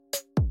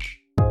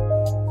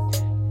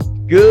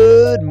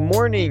Good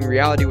morning,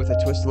 Reality with a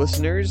Twist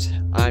listeners.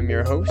 I'm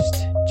your host,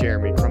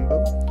 Jeremy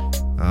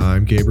Crumbo.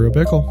 I'm Gabriel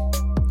Bickle.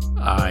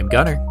 I'm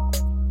Gunner.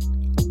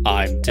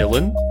 I'm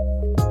Dylan.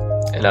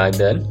 And I'm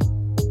Ben.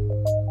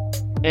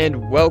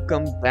 And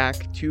welcome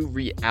back to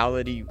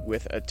Reality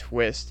with a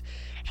Twist.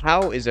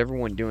 How is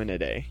everyone doing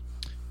today?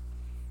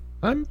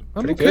 I'm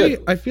Pretty okay.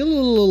 good. I feel a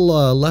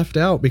little left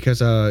out because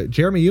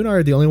Jeremy, you and I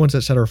are the only ones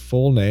that said our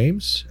full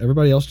names.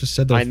 Everybody else just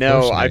said their I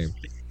know. first name.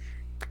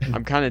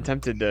 I'm kind of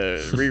tempted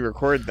to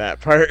re-record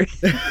that part.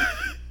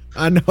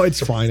 I know it's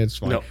fine. It's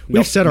fine. No,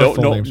 We've said our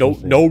full names. no,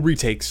 before. no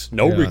retakes.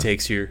 No Yeah.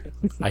 retakes here.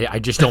 I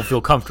just don't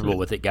feel comfortable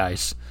with it,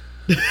 guys.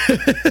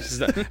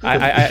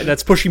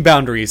 That's pushing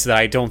boundaries that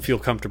I don't feel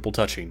comfortable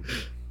touching.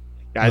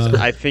 Guys,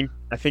 I think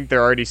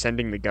they're already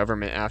sending the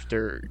government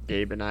after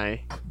Gabe and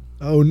I.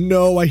 Oh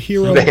no! I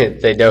hear them.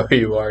 They know who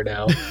you are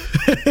now.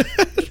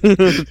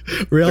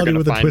 Reality gonna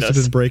with a find Twist has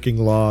us. been breaking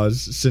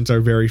laws since our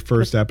very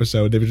first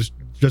episode. They've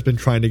just been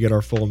trying to get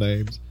our full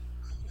names.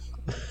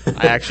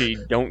 I actually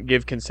don't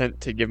give consent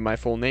to give my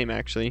full name,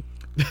 actually.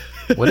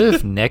 What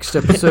if next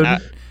episode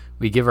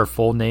we give our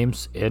full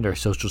names and our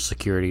social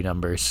security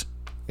numbers?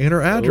 And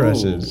our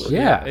addresses. Ooh.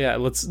 Yeah.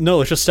 Let's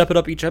just step it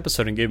up each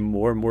episode and give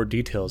more and more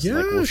details.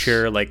 Like we'll Yes.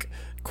 share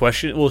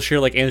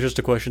answers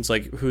to questions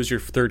like who's your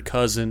third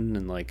cousin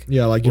and like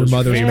Yeah, like your what's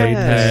mother's favorite maiden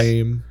pet.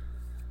 name.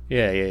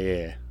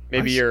 Yeah.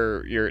 Maybe I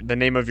your the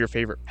name of your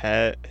favorite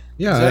pet.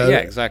 Yeah, Yeah,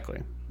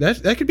 exactly.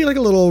 That could be like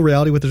a little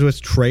Reality with a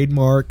Twist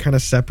trademark, kind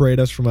of separate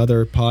us from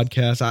other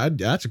podcasts.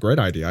 That's a great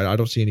idea. I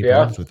don't see any Yeah.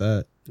 problems with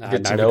that. Get to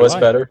Neither know do us I.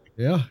 better.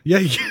 Yeah.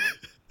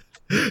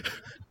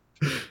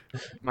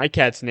 My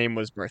cat's name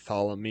was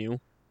Bartholomew.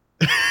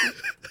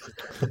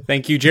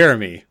 Thank you,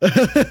 Jeremy.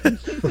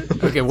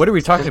 Okay, what are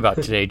we talking about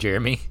today,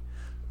 Jeremy?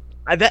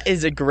 That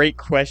is a great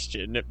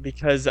question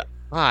because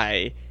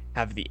I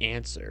have the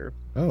answer.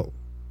 Oh.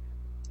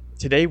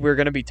 Today we're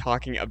going to be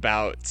talking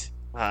about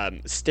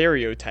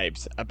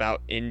stereotypes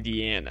about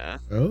Indiana.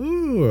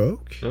 Oh,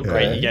 okay. Okay.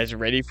 Right, you guys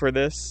ready for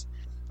this?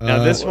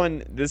 Now this Uh,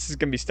 is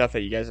going to be stuff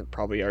that you guys have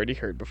probably already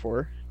heard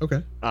before.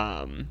 Okay.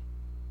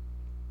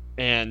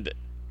 And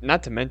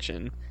not to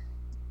mention,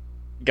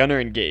 Gunnar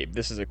and Gabe,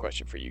 this is a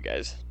question for you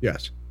guys.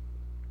 Yes.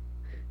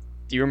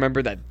 Do you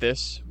remember that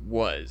this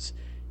was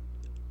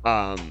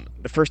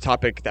the first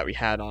topic that we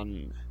had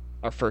on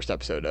our first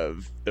episode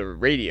of the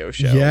radio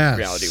show, Yes.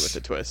 Reality with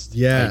a Twist?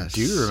 Yes. I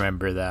do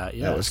remember that.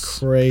 Yes. That was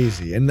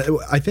crazy. And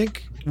I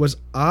think, was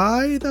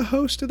I the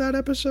host of that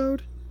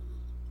episode?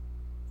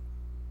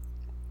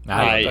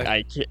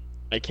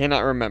 I cannot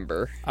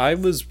remember. I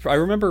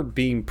remember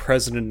being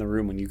present in the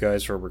room when you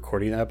guys were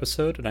recording that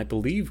episode, and I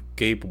believe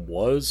Gabe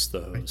was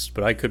the host,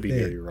 but I could be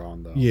very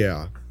wrong though.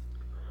 Yeah.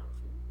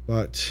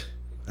 But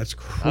that's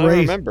I don't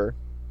crazy. remember.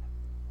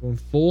 Going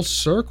full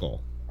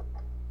circle.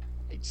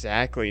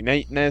 Exactly.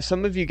 Now,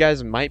 some of you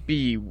guys might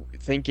be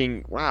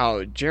thinking,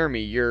 "Wow,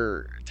 Jeremy,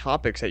 your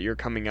topics that you're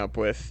coming up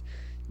with,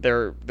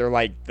 they're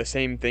like the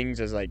same things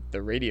as like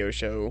the radio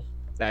show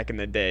back in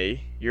the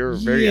day. You're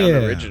very Yeah.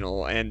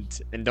 unoriginal and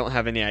don't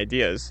have any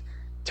ideas."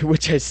 To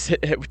which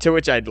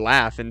I'd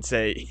laugh and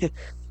say,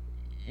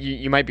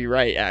 "You might be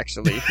right,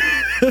 actually."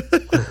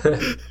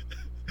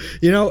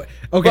 Okay,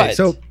 But-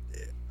 so...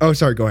 Oh,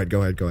 sorry, go ahead.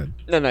 No,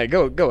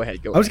 go ahead.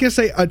 I was going to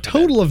say, a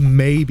total of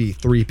maybe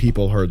 3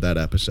 people heard that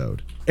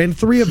episode. And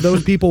 3 of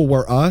those people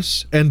were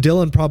us, and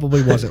Dylan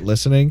probably wasn't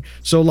listening.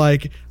 So,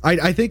 like,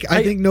 I think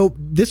no,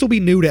 this will be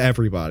new to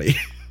everybody.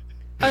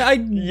 I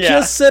Yeah.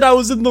 just said I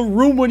was in the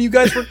room when you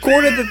guys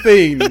recorded the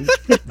thing.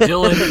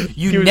 Dylan,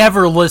 you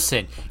never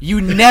listen. You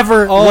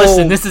never Oh,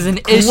 listen. This is an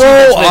issue Grow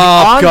that's been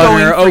up, ongoing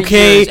Gunner. for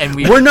Okay, years, and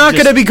we're not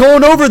just- going to be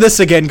going over this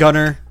again,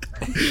 Gunner.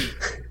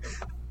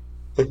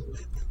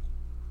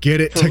 Get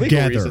it For legal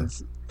together.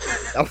 reasons.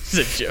 That was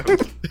a joke.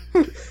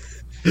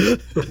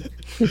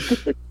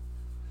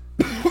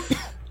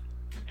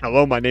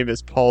 Hello, my name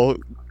is Saul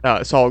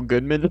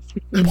Goodman.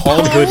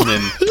 Paul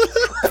Goodman.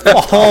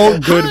 Paul I'm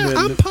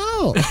Goodman.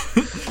 Paul.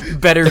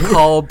 Better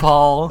call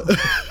Paul.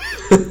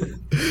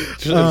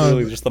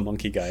 Literally just the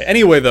monkey guy.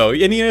 Anyway, though,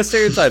 Indiana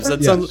stereotypes.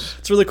 That sounds.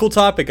 It's a really cool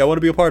topic. I want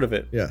to be a part of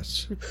it.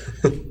 Yes.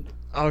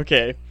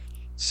 Okay,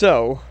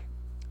 so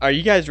are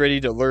you guys ready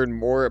to learn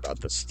more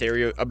about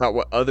about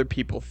what other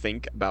people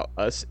think about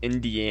us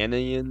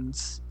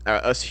Indianians,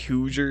 us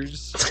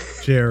Hoosiers?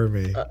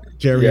 Jeremy, are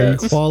you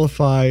yes.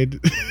 qualified?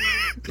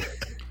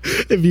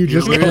 If you You're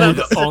just literally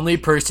the only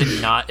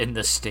person not in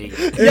the state.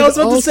 Yeah, I was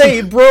about to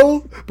say,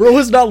 bro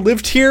has not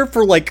lived here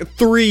for like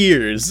 3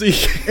 years.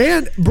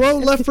 And bro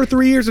left for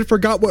 3 years and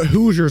forgot what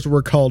Hoosiers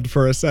were called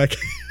for a second.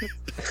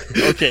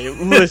 Okay,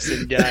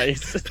 listen,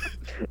 guys.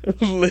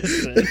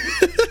 Listen.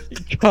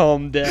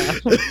 Calm down.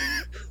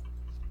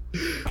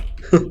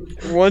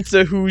 Once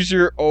a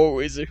Hoosier,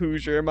 always a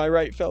Hoosier. Am I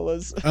right,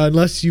 fellas?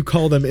 Unless you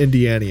call them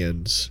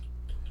Indianians.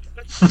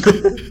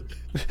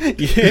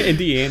 Yeah,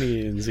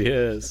 Indianians,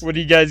 yes. What are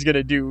you guys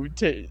gonna do?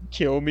 To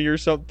kill me or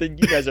something?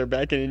 You guys are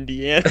back in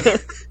Indiana.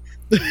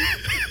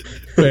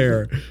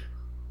 Fair.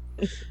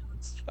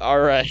 All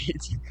right.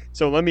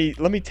 So let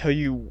me tell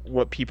you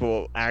what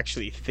people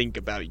actually think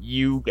about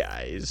you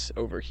guys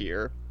over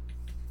here.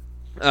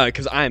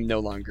 Because I am no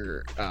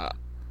longer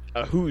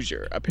a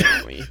Hoosier,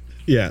 apparently.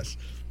 Yes.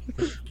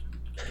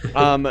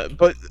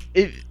 But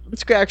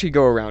let's actually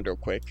go around real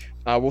quick.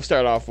 We'll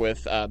start off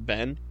with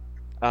Ben,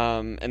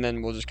 and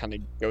then we'll just kind of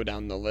go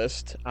down the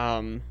list.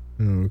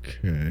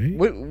 Okay.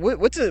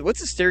 What's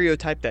a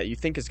stereotype that you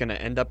think is going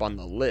to end up on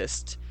the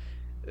list?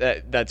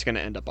 That's going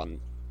to end up on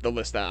the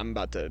list that I'm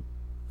about to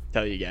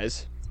tell you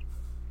guys.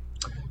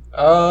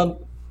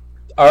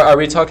 Are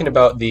we talking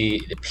about the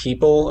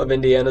people of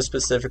Indiana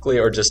specifically,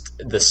 or just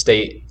the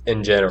state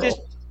in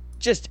general?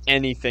 Just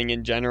anything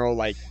in general,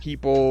 like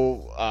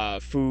people,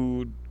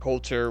 food,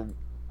 culture,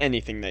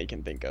 anything that you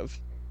can think of.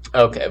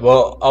 Okay,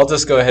 well, I'll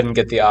just go ahead and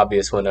get the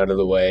obvious one out of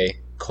the way.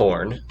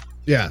 Corn.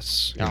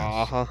 Yes.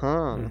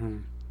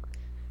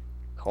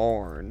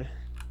 Corn.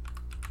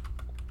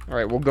 All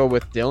right, we'll go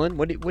with Dylan.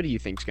 What do you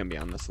think's going to be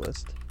on this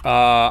list?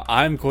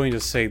 I'm going to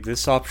say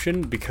this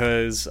option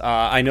because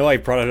I know I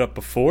brought it up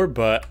before,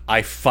 but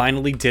I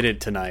finally did it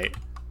tonight.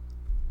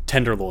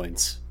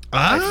 Tenderloins.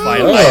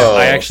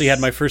 I actually had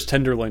my first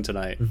tenderloin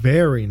tonight.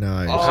 Very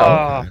nice.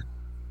 Oh. Okay.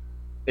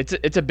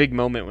 It's a big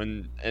moment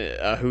when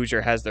a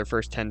Hoosier has their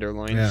first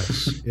tenderloin.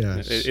 Yes.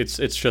 Yes.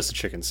 It's just a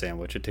chicken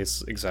sandwich. It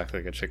tastes exactly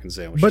like a chicken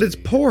sandwich. But to it's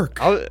me. pork.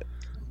 I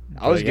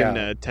was given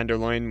a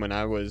tenderloin when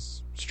I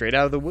was straight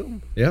out of the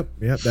womb. Yep.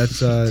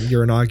 That's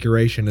your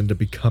inauguration into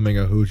becoming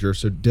a Hoosier.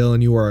 So,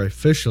 Dylan, you are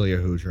officially a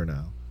Hoosier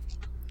now.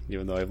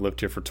 Even though I've lived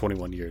here for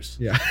 21 years.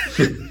 Yeah.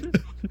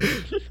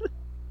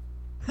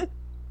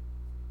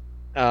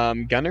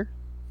 Gunner?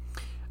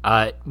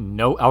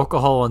 No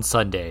alcohol on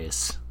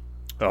Sundays.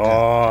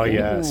 Oh,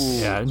 yes.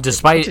 Yeah,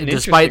 despite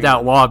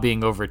that law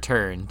being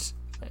overturned.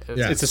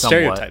 Yeah. It's a somewhat.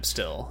 stereotype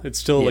still. It's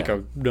still like Yeah.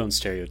 a known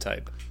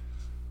stereotype.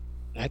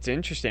 That's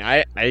interesting.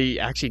 I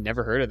actually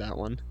never heard of that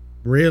one.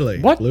 Really?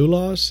 What? Blue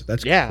laws?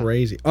 That's Yeah.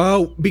 crazy.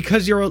 Oh,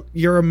 because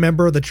you're a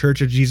member of the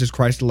Church of Jesus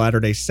Christ of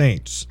Latter-day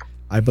Saints.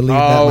 I believe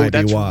that might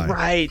that's be why.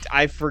 right.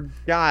 I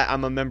forgot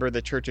I'm a member of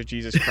the Church of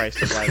Jesus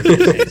Christ of Latter-day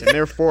Saints, and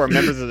therefore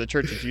members of the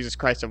Church of Jesus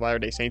Christ of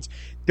Latter-day Saints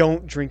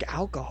don't drink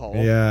alcohol.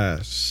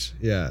 Yes.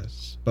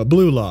 But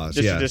blue laws,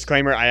 Just yes. a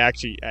disclaimer. I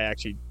actually,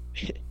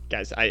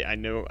 guys, I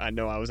know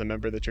I was a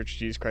member of the Church of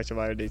Jesus Christ of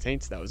Latter-day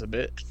Saints. That was a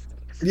bit.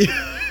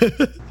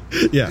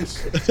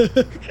 Yes.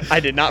 I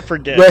did not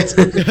forget.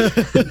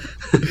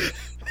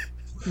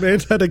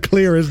 Man's had to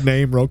clear his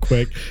name real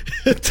quick.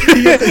 he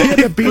had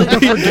to beat the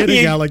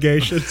forgetting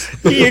allegations.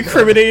 He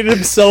incriminated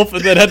himself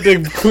and then had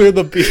to clear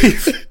the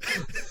beef.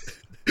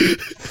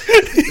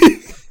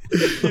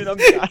 Dude, I'm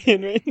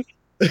dying, man.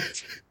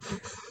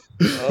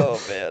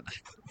 Oh man.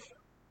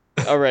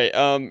 All right,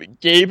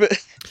 Gabe.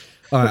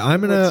 All right,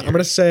 I'm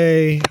gonna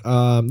say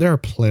there are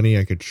plenty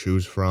I could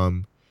choose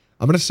from.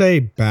 I'm gonna say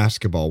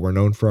basketball. We're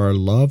known for our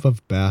love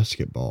of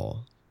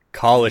basketball.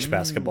 College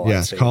basketball. I'd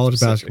Yes, say college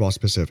specific. basketball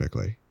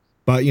specifically.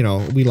 But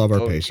we love our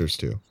Oh. Pacers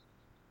too.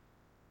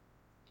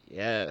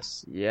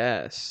 Yes.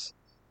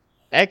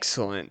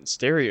 Excellent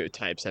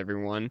stereotypes,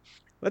 everyone.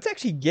 Let's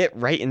actually get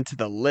right into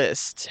the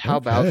list. How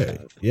about Okay.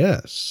 that?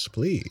 Yes,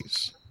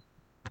 please.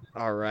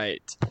 All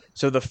right.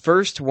 So the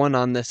first one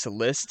on this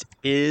list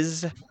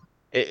is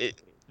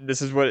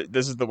this is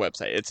the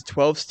website. It's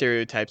 12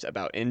 stereotypes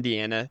about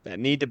Indiana that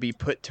need to be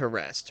put to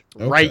rest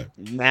right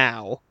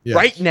now. Yes.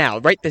 Right now,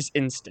 right this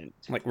instant.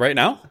 Like right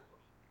now?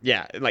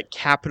 Yeah, like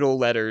capital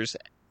letters,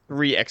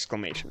 3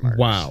 exclamation marks.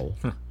 Wow.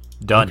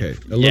 Done. Okay,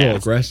 a little Yeah.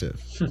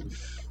 aggressive.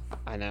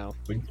 I know.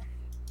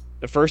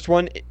 The first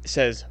one it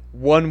says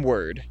one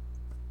word.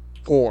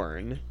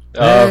 Corn.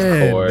 Of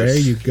Man, course. There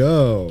you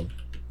go.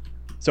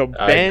 So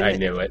Ben I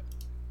knew it.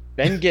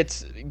 Ben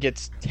gets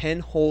 $10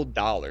 whole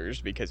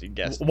because he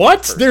guessed.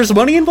 What? first. There's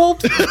money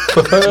involved?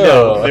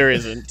 No, there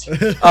isn't.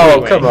 Oh,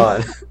 Anyway. come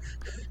on.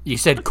 You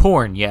said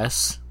corn,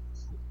 yes.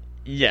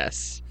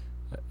 Yes.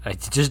 I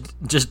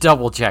just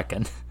double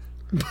checking.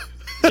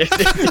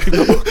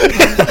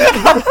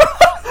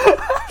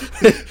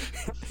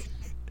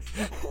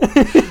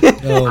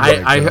 Oh my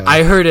God.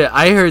 I heard it.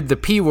 I heard the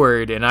P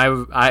word, and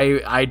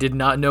I did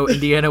not know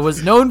Indiana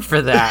was known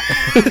for that.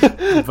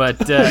 But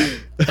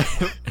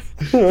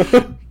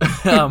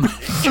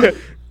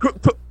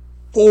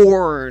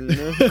Corn.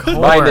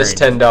 Minus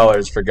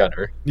 $10 for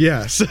Gunner.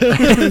 Yes.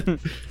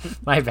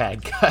 My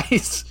bad,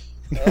 guys.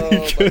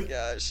 Oh my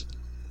gosh.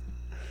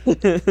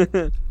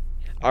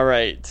 All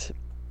right.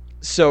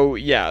 So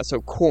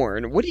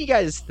corn. What do you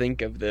guys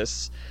think of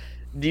this?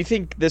 Do you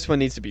think this one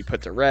needs to be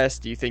put to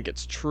rest? Do you think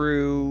it's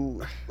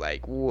true?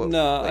 Like,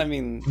 No, I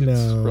mean it's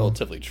No.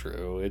 relatively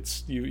true.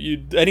 It's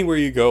you anywhere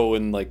you go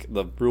in like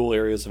the rural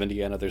areas of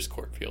Indiana, there's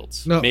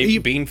cornfields. No, Maybe e-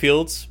 bean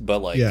fields,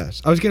 but like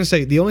Yes. I was going to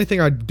say the only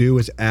thing I'd do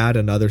is add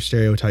another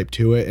stereotype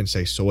to it and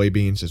say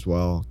soybeans as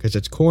well, because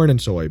it's corn and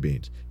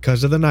soybeans.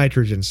 Because of the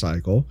nitrogen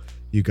cycle,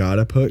 you got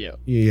to put Yep.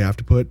 you have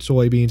to put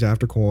soybeans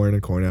after corn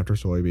and corn after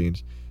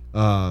soybeans.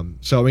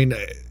 So I mean,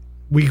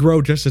 we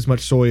grow just as much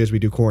soy as we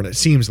do corn. It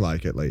seems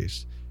like, at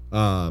least.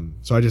 So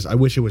I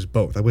wish it was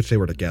both. I wish they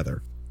were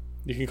together.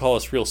 You can call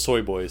us real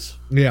soy boys.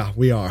 Yeah,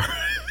 we are.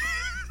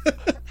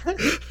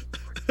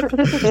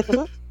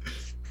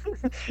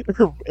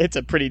 It's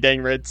a pretty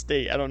dang red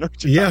state. I don't know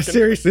what you're Yeah, talking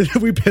seriously,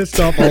 we pissed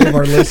off all of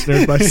our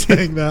listeners by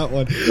saying that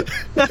one.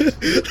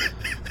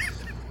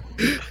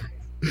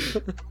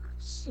 about.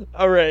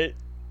 All right.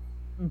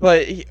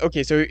 But,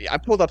 okay, so I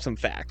pulled up some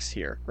facts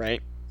here,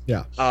 right?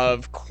 Yeah.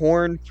 Of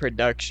corn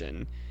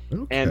production.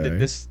 Okay. And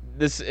this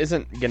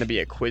isn't going to be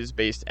a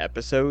quiz-based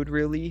episode,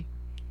 really.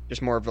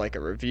 Just more of like a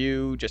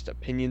review, just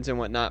opinions and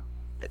whatnot.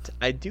 But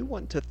I do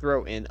want to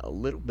throw in a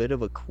little bit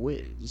of a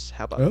quiz.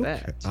 How about Okay,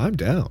 that? I'm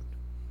down.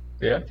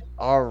 Yeah.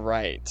 All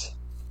right.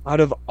 Out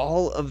of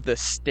all of the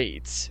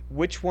states,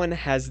 which one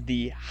has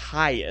the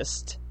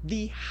highest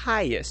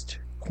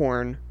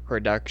corn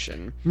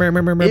production?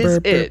 Is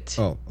it?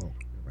 Oh, here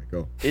I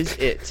go. Is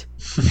it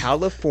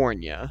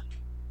California,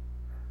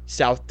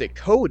 South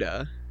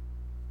Dakota,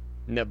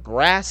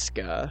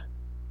 Nebraska,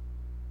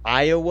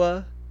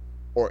 Iowa,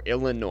 or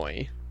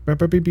Illinois? Beep,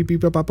 beep, beep, beep, beep,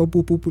 boop,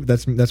 boop, boop,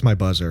 boop. That's my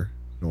buzzer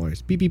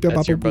noise. Beep, beep, beep,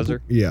 That's boop, your boop, buzzer?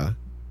 boop. Yeah.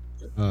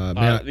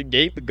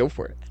 Gabe, go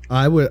for it.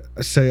 I would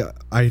say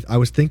I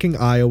was thinking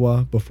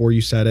Iowa before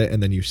you said it,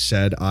 and then you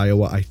said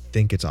Iowa. I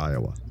think it's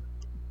Iowa.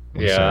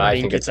 Yeah, I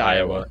think it's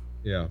Iowa.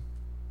 Yeah.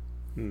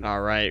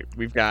 All right,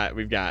 we've got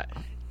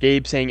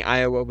Gabe saying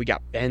Iowa. We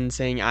got Ben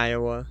saying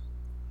Iowa.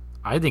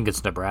 I think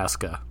it's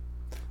Nebraska.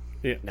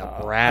 Yeah,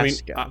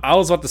 Nebraska. I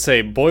was about to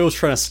say Boyle's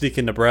trying to sneak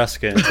in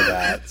Nebraska into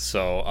that,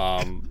 so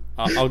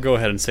I'll go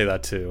ahead and say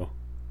that too.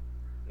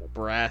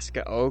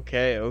 Nebraska.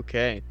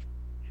 Okay.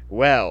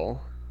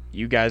 Well,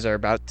 you guys are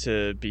about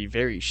to be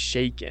very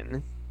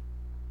shaken.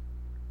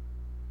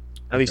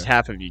 At least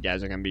half of you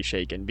guys are going to be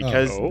shaken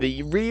because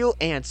the real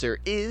answer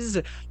is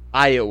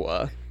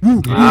Iowa.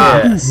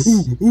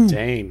 Yes.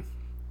 Dang.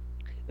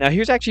 Now,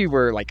 here's actually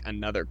where like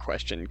another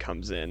question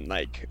comes in.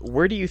 Like,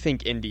 where do you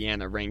think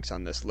Indiana ranks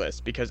on this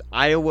list? Because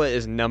Iowa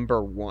is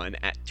number 1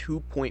 at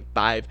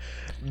 2.5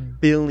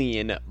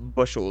 billion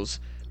bushels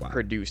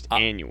produced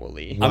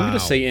annually. I'm going to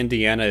say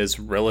Indiana is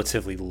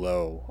relatively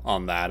low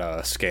on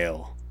that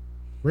scale.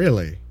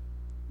 Really?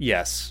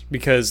 Yes,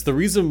 because the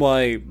reason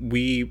why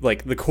we,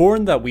 like, the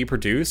corn that we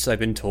produce, I've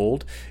been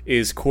told,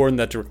 is corn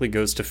that directly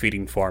goes to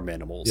feeding farm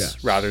animals,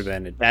 Yes. rather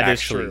than it That is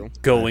actually true.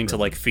 going to,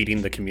 like,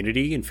 feeding the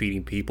community and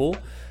feeding people.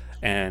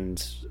 And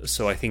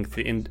so I think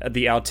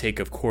the outtake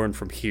of corn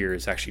from here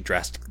is actually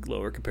drastically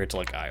lower compared to,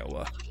 like,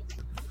 Iowa.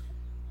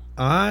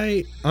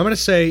 I'm gonna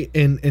say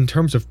in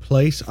terms of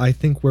place, I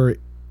think we're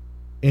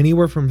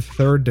anywhere from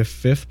 3rd to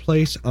 5th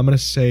place. I'm gonna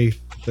say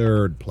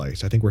 3rd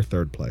place. I think we're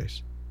 3rd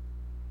place.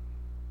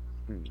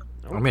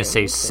 I'm going to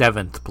say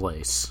 7th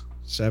place.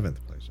 7th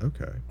place.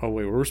 Okay. Oh,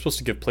 wait, were we supposed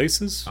to give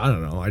places? I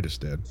don't know. I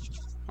just did.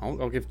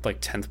 I'll give, like,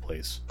 10th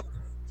place.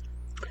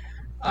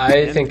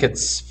 I think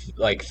it's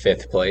like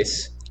 5th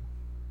place.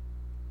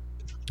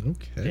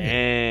 Okay.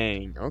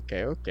 Dang.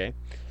 Okay.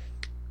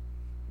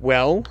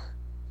 Well,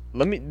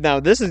 let me. Now,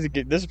 this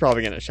is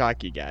probably gonna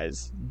shock you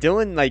guys.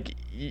 Dylan, like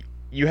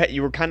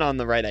you were kind of on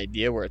the right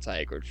idea where it's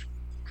like we're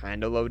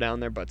kind of low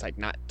down there, but it's like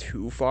not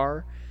too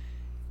far.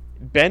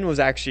 Ben was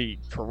actually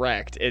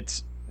correct.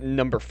 It's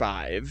number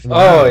 5.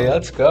 Oh, yeah,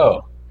 let's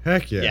go.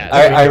 Heck yeah. Yeah,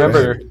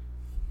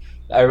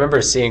 I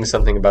remember seeing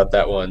something about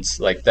that once,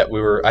 like that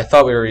I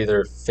thought we were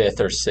either 5th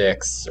or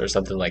 6th or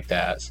something like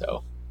that.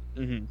 So.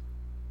 Mm-hmm.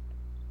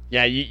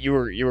 Yeah, you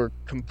were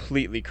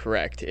completely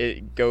correct.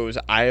 It goes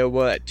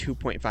Iowa at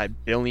 2.5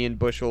 billion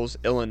bushels,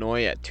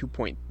 Illinois at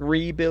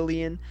 2.3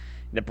 billion,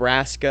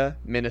 Nebraska,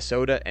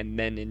 Minnesota, and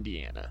then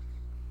Indiana.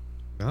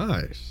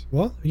 Nice.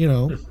 Well,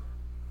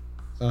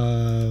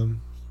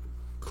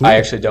 cool. I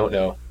actually don't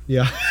know.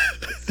 Yeah.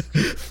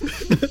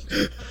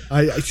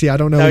 I see. I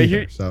don't know Now,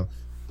 either. So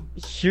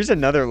Here's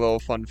another little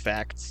fun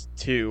fact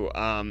too.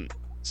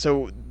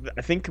 So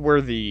I think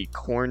where the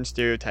corn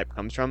stereotype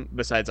comes from,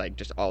 besides like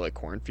just all the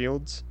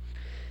cornfields,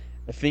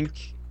 I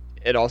think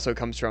it also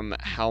comes from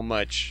how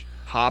much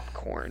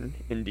popcorn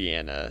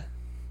Indiana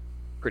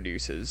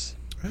produces.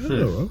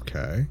 Oh,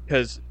 okay.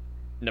 Because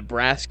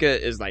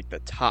Nebraska is like the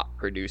top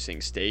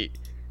producing state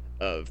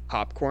of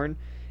popcorn,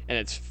 and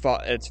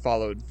it's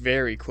followed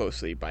very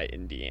closely by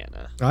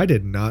Indiana. I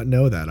did not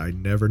know that. I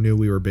never knew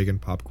we were big in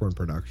popcorn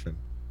production.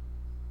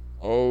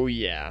 Oh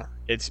yeah,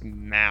 it's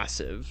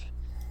massive.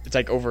 It's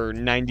like over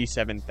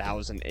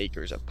 97,000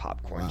 acres of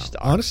popcorn Wow.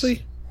 stalks.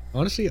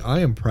 Honestly,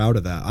 I am proud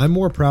of that. I'm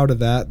more proud of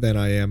that than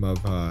I am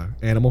of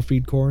animal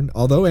feed corn.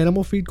 Although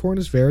animal feed corn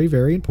is very,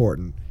 very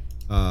important.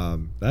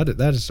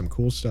 That is some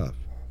cool stuff.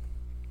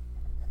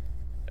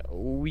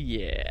 Oh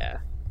yeah.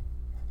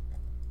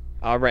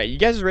 All right, you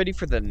guys ready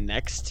for the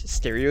next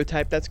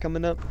stereotype that's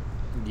coming up?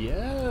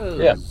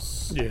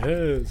 Yes.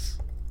 Yes.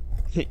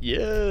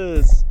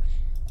 Yes.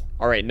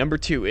 All right, number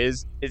 2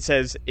 is, it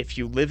says, if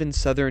you live in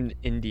southern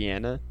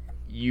Indiana,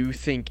 you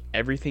think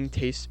everything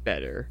tastes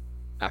better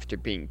after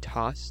being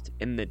tossed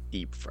in the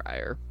deep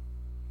fryer.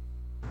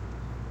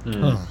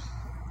 Huh.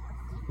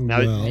 Now,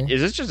 Well, is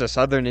this just a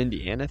southern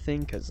Indiana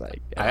thing? Because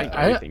like, I think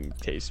everything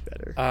tastes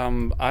better.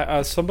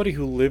 As somebody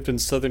who lived in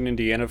southern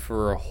Indiana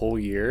for a whole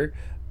year,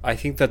 I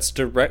think that's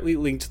directly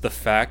linked to the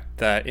fact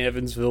that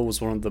Evansville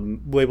was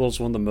labeled as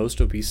one of the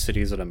most obese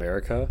cities in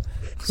America.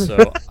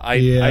 So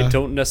I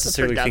don't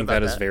necessarily think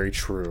that is very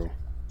true.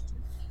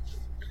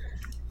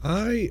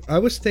 I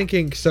was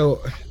thinking,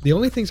 so the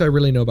only things I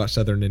really know about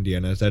southern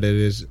Indiana is that it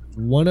is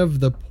one of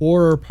the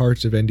poorer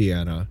parts of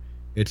Indiana.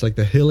 It's like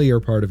the hillier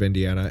part of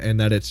Indiana, and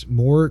that it's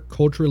more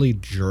culturally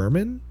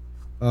German.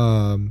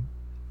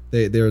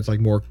 There's like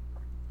more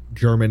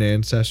German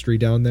ancestry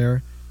down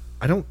there.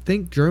 I don't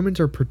think Germans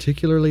are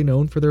particularly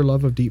known for their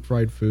love of deep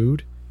fried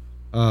food.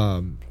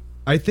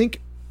 I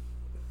think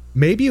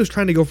maybe he was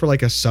trying to go for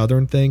like a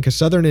southern thing, because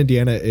southern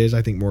Indiana is,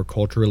 I think, more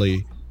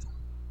culturally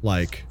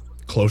like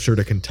closer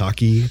to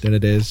Kentucky than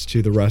it is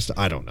to the rest.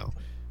 I don't know.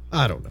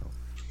 I don't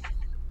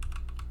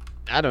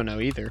know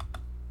either.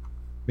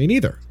 Me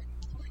neither.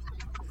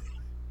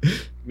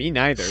 Me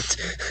neither.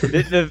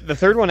 The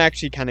third one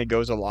actually kind of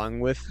goes along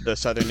with the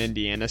Southern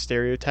Indiana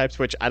stereotypes,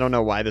 which I don't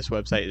know why this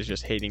website is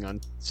just hating on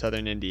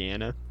Southern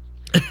Indiana.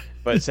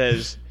 But it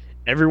says,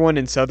 everyone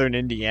in Southern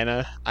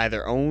Indiana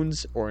either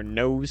owns or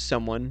knows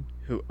someone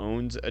who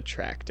owns a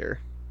tractor.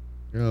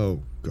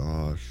 Oh,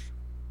 gosh.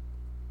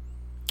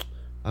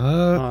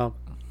 I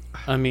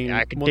mean,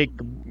 I could take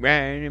a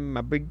ride in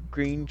my big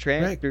green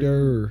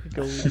tractor.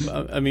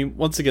 I mean,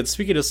 once again,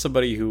 speaking as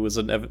somebody who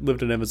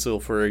lived in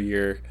Evansville for a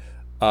year,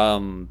 I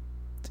mean,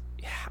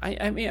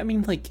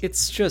 like,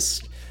 it's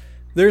just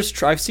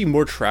I've seen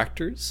more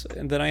tractors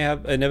than I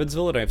have in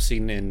Evansville than I've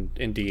seen in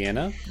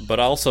Indiana. But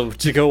also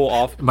to go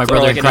off, my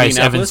brother in Christ,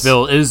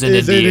 Evansville is in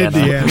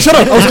Indiana. Shut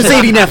up! I was going to say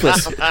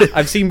Indianapolis.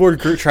 I've seen more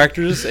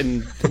tractors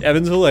in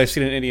Evansville than I've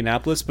seen in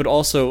Indianapolis, but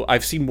also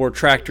I've seen more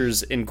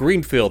tractors in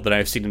Greenfield than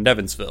I've seen in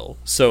Evansville.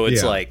 So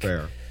it's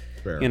fair.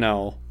 You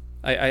know,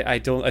 I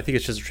think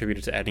it's just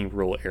attributed to any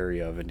rural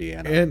area of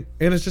Indiana. And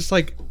it's just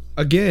like,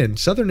 again,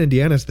 southern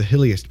Indiana is the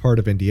hilliest part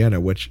of Indiana,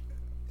 which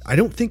I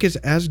don't think is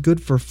as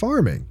good for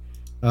farming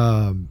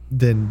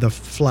than the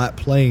flat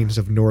plains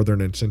of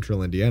northern and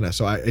central Indiana.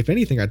 So if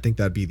anything, I'd think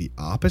that'd be the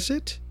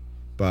opposite.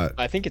 But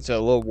I think it's a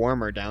little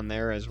warmer down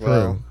there as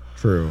well.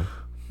 True.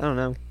 I don't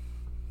know.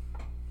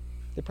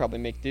 They probably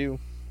make do.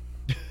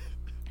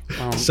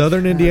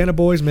 Southern Indiana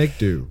boys make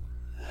do.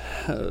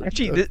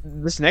 Actually,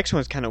 this next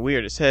one's kind of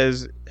weird. It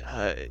says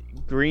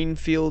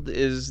Greenfield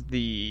is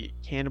the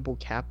cannibal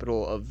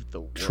capital of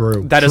the world.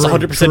 True. That is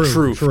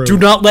 100% true. Do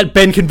not let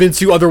Ben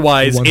convince you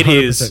otherwise. It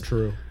is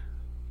true.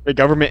 The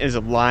government is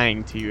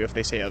lying to you if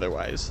they say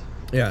otherwise.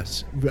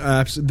 Yes,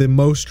 the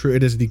most true.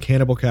 It is the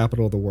cannibal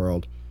capital of the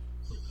world.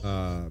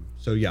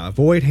 So yeah,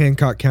 avoid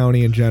Hancock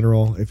County in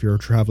general if you're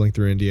traveling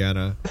through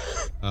Indiana.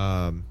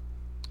 Yeah,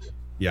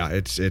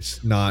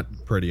 it's not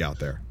pretty out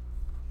there.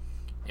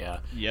 Yeah.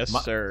 Yes,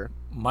 sir.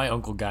 My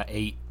uncle got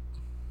 8.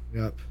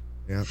 Yep.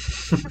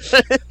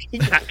 He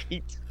got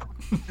 8.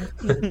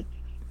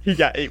 He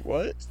got 8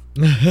 what?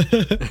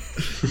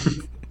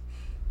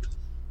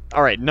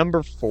 All right,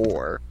 number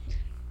 4.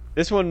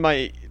 This one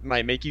might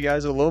make you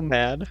guys a little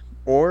mad,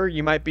 or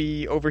you might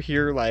be over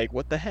here like,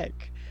 what the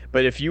heck?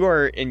 But if you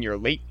are in your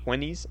late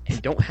 20s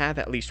and don't have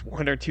at least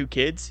 1 or 2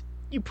 kids,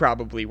 you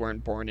probably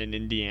weren't born in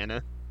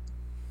Indiana.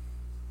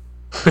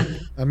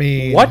 I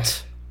mean,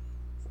 what?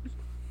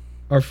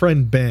 Our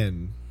friend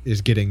Ben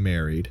is getting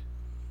married.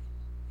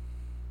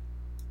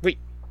 Wait,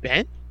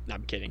 Ben? No,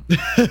 I'm kidding.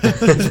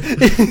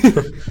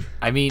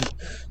 I mean,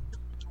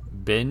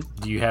 Ben,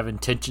 do you have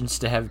intentions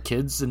to have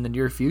kids in the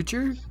near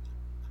future?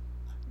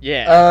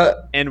 Yeah.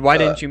 And why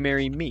didn't you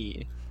marry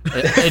me?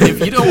 And if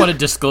you don't want to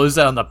disclose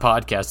that on the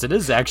podcast, it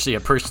is actually a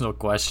personal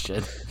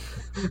question.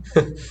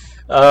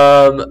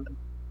 I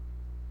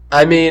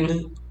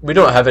mean, we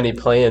don't have any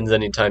plans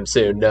anytime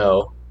soon,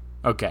 no.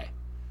 Okay,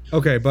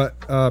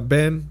 but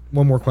Ben,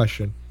 one more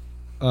question.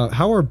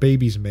 How are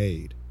babies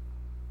made?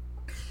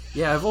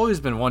 Yeah, I've always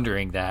been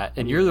wondering that,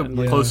 and you're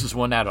the closest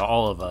one out of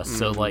all of us.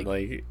 So,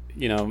 like,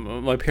 you know,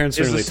 my parents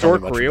Is didn't the really tell me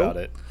stork much real? about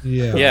it.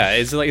 Yeah. Yeah,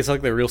 it's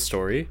like the real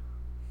story.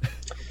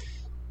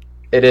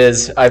 It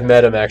is. I've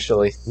met him,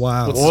 actually.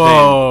 Wow. What's-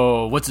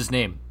 whoa, what's his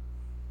name?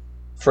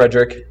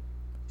 Frederick.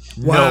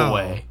 Wow. No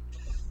way.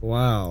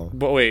 Wow.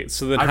 But wait,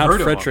 so then I've how heard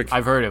of him. Frederick?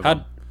 I've heard of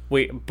him.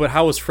 Wait, but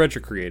how was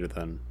Frederick created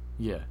then?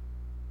 Yeah,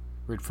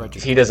 where'd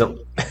Frederick? He doesn't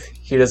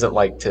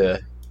like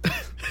to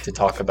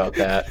talk about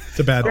that.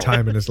 It's a bad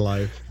time in his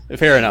life.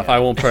 Fair enough. I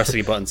won't press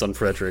any buttons on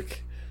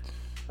Frederick.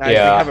 I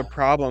Yeah. have a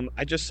problem.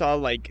 I just saw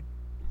like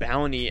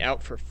bounty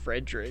out for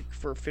Frederick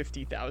for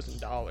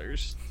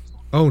 $50,000.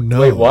 Oh no.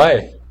 Wait,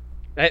 why?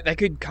 That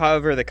could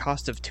cover the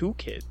cost of 2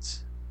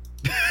 kids.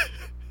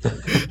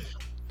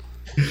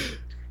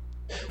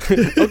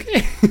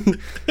 Okay.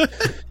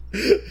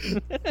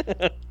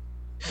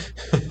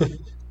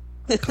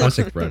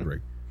 Classic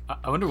Frederick.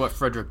 I wonder what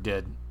Frederick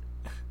did.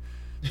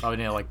 Probably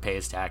need to like pay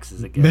his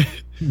taxes again.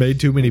 Made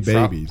too many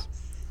babies.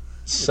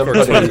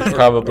 Somebody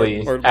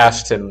probably or-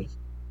 asked him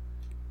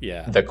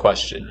Yeah. the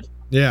question.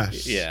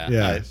 Yes. Yeah,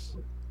 Yes.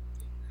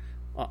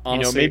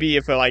 Honestly, Maybe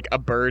if a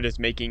bird is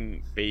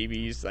making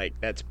babies, like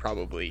that's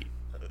probably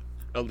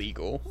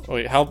illegal.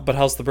 Wait,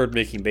 how's the bird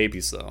making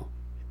babies though?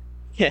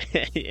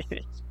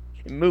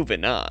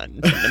 Moving on.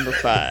 Number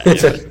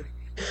 5.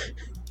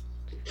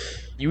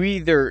 You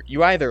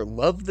either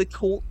love the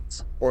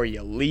Colts or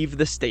you leave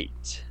the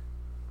state.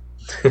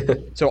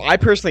 So I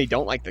personally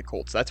don't like the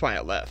Colts. That's why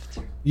I left.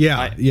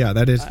 Yeah,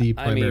 that is the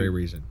primary mean,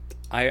 reason.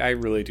 I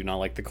really do not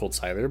like the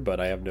Colts either, but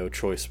I have no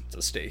choice but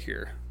to stay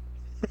here.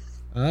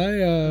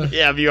 I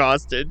Yeah, have you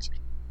hostage?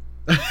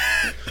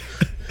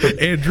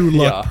 Andrew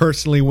Luck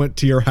personally went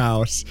to your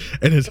house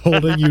and is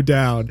holding you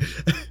down.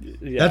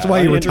 That's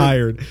why you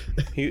retired.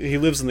 He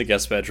lives in the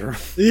guest bedroom.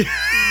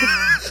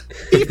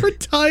 He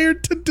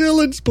retired to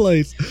Dylan's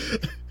place.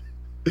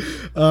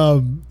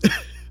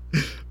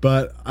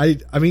 But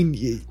I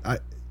mean,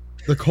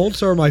 the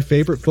Colts are my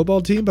favorite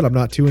football team, but I'm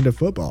not too into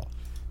football.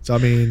 So I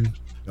mean,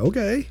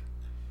 okay.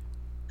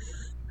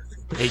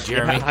 Hey,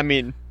 Jeremy. I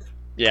mean,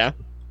 yeah.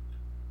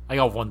 I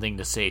got one thing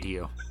to say to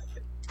you.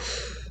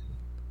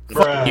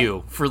 Fuck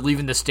you for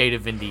leaving the state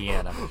of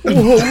Indiana.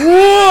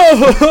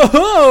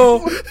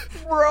 Whoa!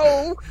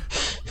 Bro!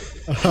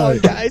 Oh,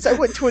 guys, I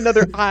went to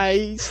another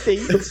I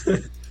state.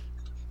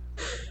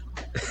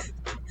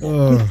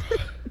 Oh.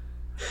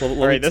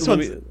 All right, this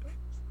one's...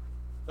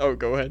 Oh,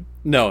 go ahead.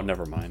 No,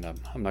 never mind.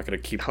 I'm not going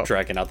to keep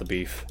dragging out the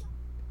beef.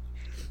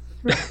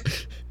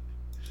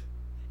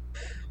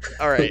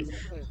 All right,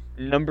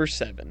 number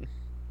 7.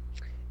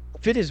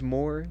 If it is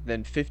more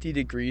than 50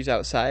 degrees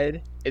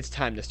outside, it's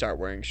time to start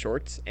wearing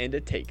shorts and a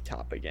tank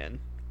top again.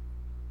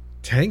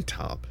 Tank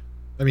top?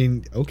 I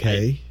mean,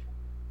 okay.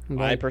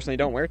 I personally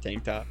don't wear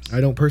tank tops.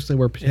 I don't personally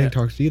wear tank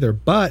tops either,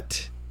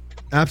 but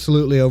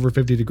absolutely over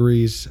 50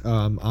 degrees,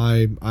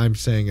 I'm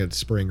saying it's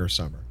spring or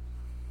summer.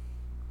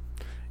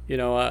 You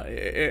know,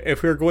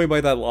 if we were going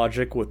by that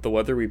logic with the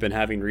weather we've been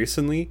having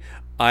recently,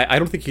 I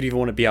don't think you'd even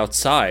want to be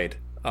outside.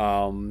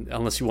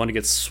 Unless you want to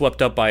get swept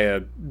up by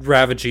a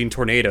ravaging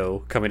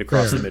tornado coming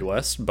across the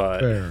Midwest, but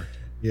fair.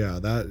 Yeah,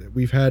 that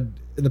we've had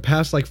in the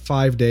past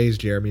 5 days,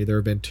 Jeremy, there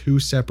have been 2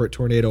 separate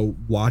tornado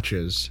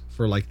watches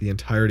for the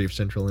entirety of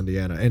central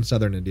Indiana and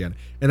southern Indiana.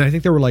 And I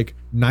think there were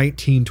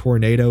 19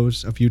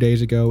 tornadoes a few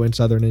days ago in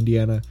southern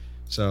Indiana.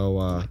 So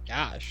oh my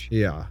gosh.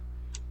 Yeah.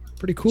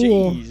 Pretty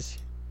cool. Jeez.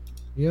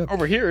 Yep.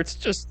 Over here it's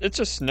just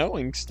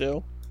snowing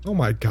still. Oh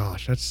my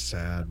gosh, that's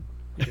sad.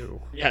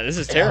 Yeah, this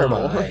is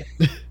terrible.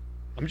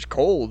 I'm just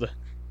cold.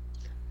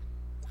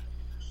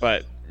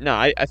 But no,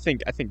 I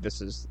think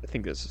this is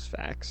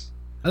facts.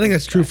 I think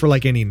that's true for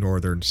any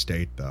northern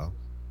state though.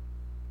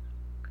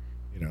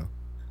 You know.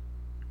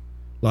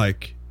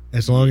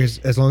 As long as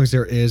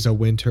there is a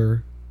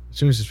winter, as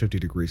soon as it's 50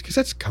 degrees, cuz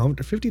that's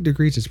 50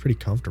 degrees is pretty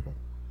comfortable.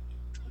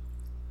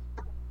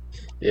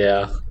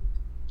 Yeah.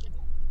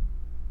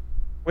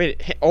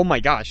 Wait, oh my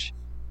gosh.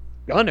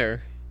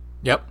 Gunner.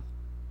 Yep.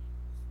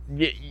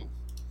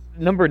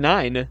 Number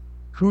 9.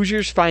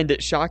 Hoosiers find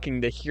it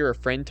shocking to hear a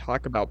friend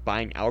talk about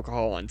buying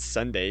alcohol on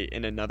Sunday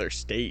in another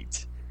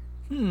state.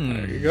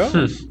 There you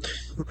go.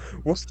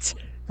 What?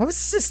 How is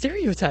this a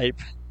stereotype?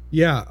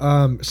 Yeah,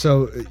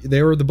 so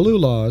they were the blue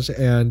laws,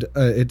 and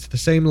it's the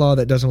same law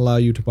that doesn't allow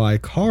you to buy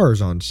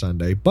cars on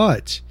Sunday,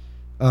 but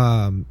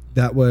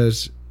that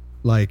was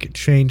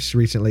changed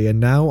recently, and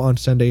now on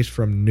Sundays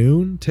from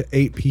noon to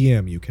 8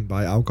 p.m. you can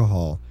buy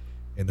alcohol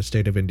in the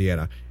state of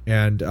Indiana.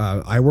 And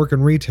I work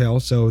in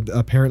retail, so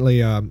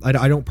apparently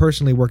I don't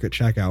personally work at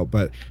checkout,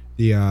 but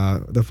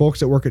the folks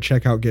that work at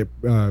checkout get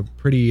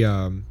pretty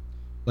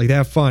they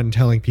have fun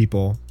telling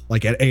people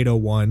at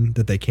 8:01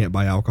 that they can't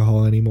buy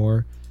alcohol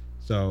anymore.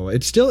 So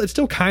it's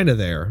still kind of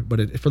there,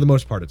 but for the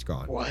most part it's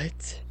gone.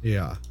 What?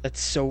 Yeah. That's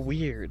so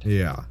weird.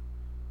 Yeah.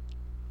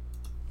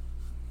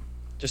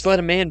 Just let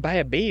a man buy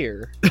a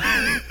beer.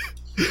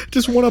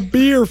 Just want a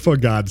beer, for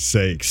God's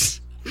sakes.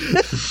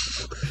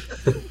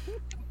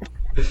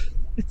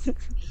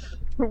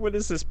 What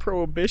is this,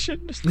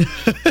 prohibition? It's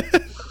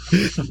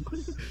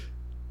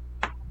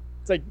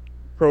like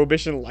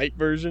prohibition light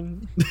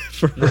version.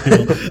 For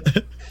real.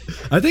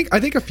 I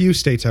think a few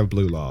states have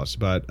blue laws,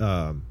 but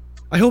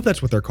I hope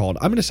that's what they're called.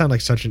 I'm gonna sound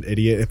like such an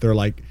idiot if they're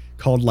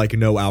called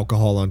no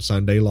alcohol on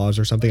Sunday laws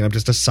or something. I'm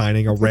just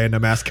assigning a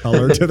random ass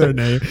color to their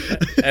name.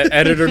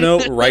 Editor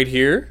note right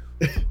here.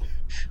 I'm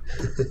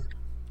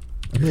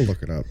gonna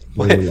look it up.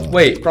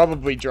 Wait.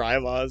 Probably dry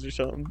laws or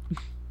something.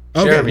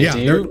 Okay, Jeremy,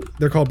 yeah,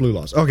 they're called blue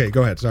laws. Okay,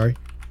 go ahead. Sorry.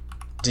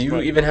 Do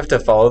you even have to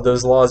follow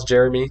those laws,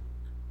 Jeremy?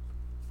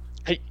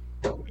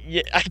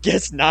 Yeah, I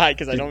guess not,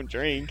 because I don't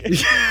drink.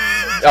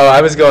 Oh,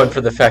 I was going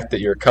for the fact that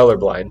you're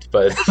colorblind,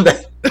 but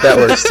that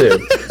works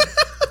too.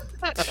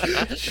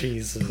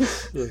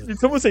 Jesus. Did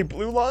someone say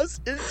blue laws?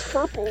 It's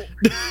purple.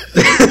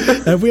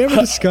 Have we ever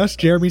discussed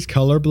Jeremy's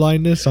color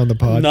blindness on the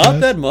podcast? Not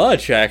that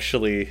much,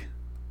 actually.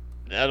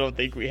 I don't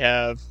think we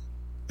have.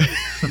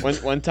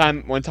 One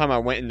time I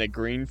went into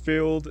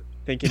Greenfield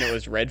thinking it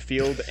was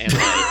Redfield, and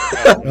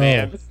oh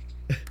man.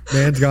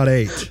 Man's got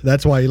 8.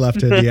 That's why he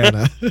left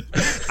Indiana.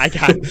 I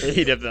got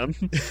 8 of them.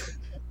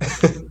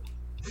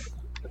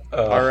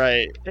 All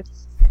right.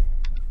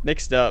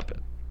 Next up,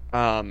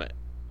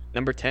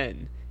 number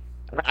 10.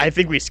 I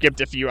think we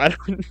skipped a few. I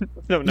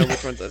don't know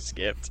which ones I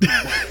skipped.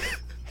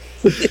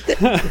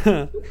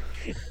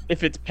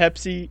 If it's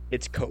Pepsi,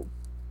 it's Coke.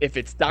 If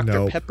it's Dr.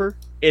 Nope. Pepper,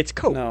 it's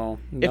Coke. No.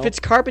 If it's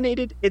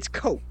carbonated, it's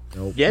Coke.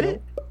 Nope. Get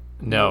it?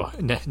 No,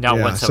 not Yeah,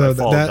 once have so I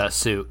followed that- that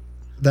suit.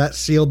 That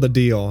sealed the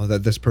deal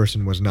that this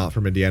person was not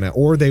from Indiana,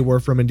 or they were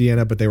from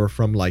Indiana, but they were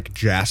from like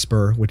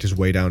Jasper, which is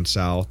way down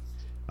south.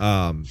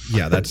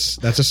 Yeah, that's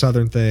a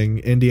southern thing.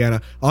 Indiana,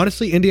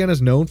 honestly,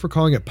 Indiana's known for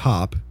calling it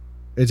pop.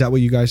 Is that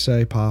what you guys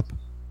say, pop?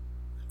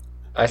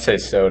 I say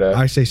soda.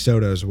 I say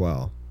soda as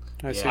well.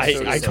 I say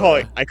Yeah,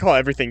 soda. I call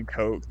everything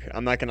Coke.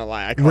 I'm not gonna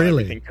lie. I call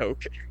Really? everything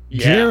Coke.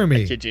 Yeah,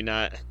 Jeremy. I kid you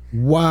not.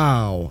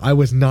 Wow, I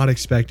was not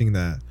expecting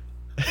that.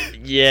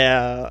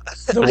 Yeah.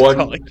 The I one-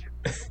 call it-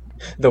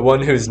 The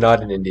one who's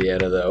not in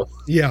Indiana, though.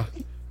 Yeah.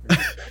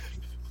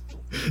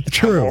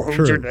 True, More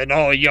Hoosier true. than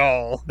all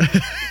y'all.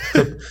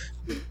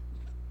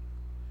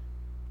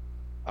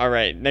 All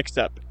right, next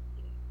up.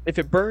 If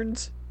it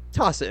burns,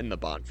 toss it in the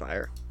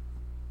bonfire.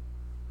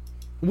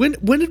 When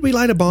did we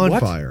light a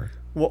bonfire?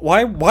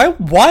 Why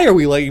are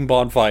we lighting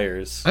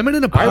bonfires? I'm in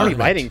an Why are we apartment.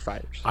 lighting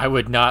fires? I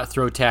would not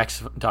throw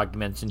tax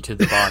documents into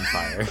the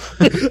bonfire.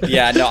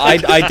 Yeah, no, I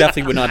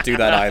definitely would not do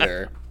that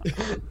either.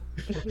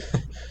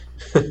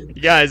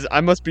 You guys, I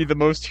must be the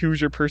most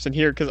Hoosier person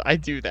here because I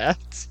do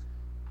that.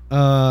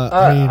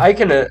 I mean, I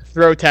can.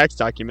 Throw tax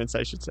documents,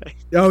 I should say.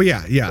 oh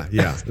yeah.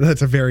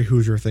 That's a very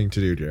Hoosier thing to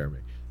do, Jeremy.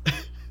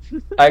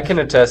 I can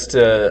attest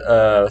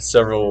to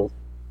several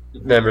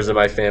members of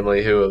my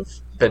family who have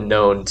been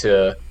known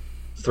to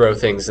throw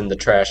things in the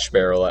trash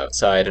barrel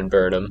outside and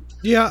burn them.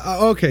 Yeah,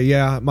 okay,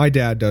 yeah. My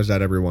dad does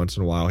that every once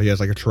in a while. He has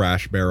like a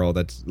trash barrel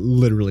that's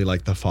literally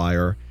like the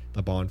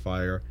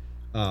bonfire.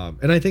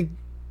 And I think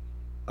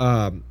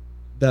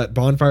that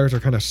bonfires are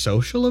kind of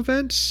social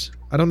events.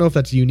 I don't know if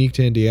that's unique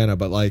to Indiana,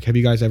 but like, have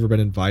you guys ever been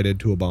invited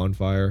to a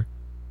bonfire?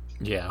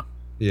 Yeah.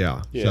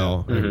 Yeah. Yeah.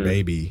 So Mhm.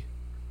 maybe.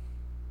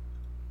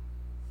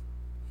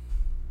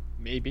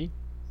 Maybe.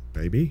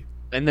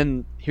 And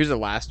then here's the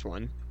last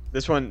one.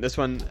 This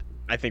one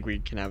I think we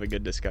can have a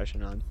good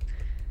discussion on.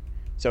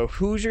 So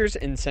Hoosiers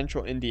in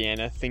central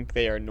Indiana think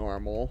they are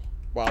normal,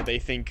 while they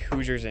think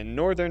Hoosiers in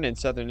northern and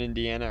southern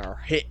Indiana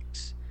are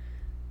hicks.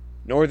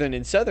 Northern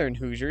and southern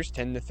Hoosiers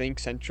tend to think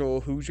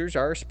central Hoosiers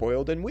are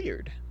spoiled and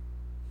weird.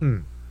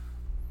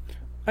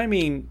 I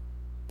mean,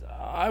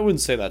 I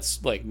wouldn't say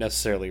that's like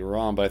necessarily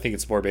wrong, but I think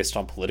it's more based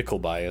on political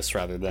bias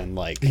rather than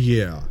like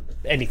Yeah.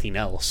 anything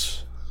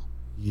else.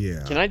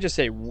 Yeah. Can I just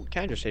say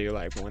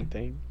like one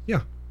thing?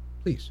 Yeah.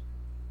 Please.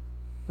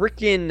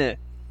 Frickin'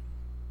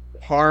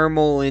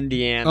 Carmel,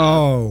 Indiana.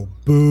 Oh,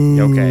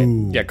 boo. Okay.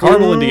 Yeah,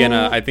 Carmel,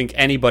 Indiana, I think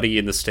anybody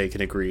in the state can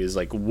agree is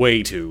like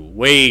way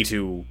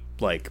too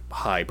like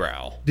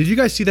highbrow. Did you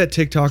guys see that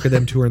TikTok of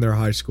them touring their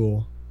high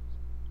school?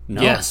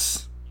 No.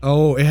 Yes.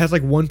 Oh, it has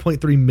like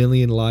 1.3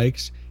 million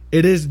likes.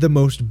 It is the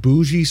most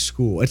bougie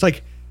school. It's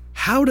like,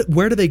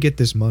 where do they get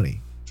this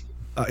money?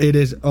 It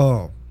is.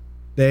 Yeah,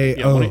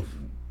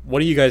 what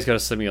do you guys got to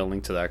send me a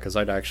link to that? Because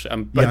I'd Yeah,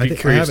 be I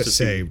curious have it to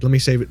saved. Let me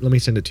save it. Let me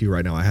send it to you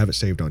right now. I have it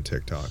saved on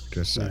TikTok.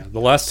 Just see. saying. Yeah,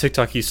 the last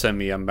TikTok you sent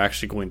me, I'm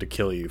actually going to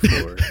kill you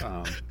for.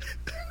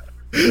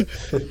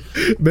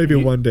 Maybe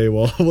one day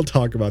we'll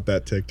talk about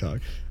that TikTok.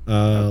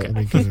 Okay. Let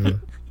me go.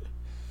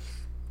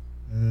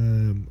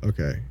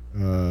 Okay.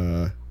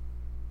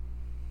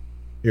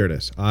 Here it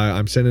is.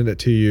 I'm sending it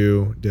to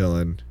you,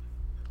 Dylan,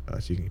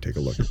 so you can take a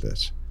look at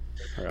this.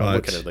 All right, I'll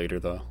look But- at it later,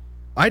 though.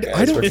 I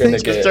Guys, don't we're He gonna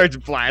think get- just starts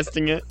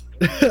blasting it.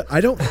 I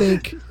don't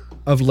think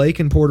of Lake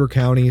and Porter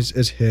counties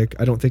as hick.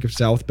 I don't think of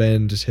South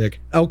Bend as hick.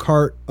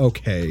 Elkhart,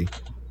 okay,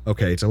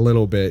 it's a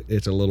little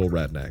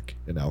redneck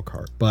in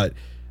Elkhart, but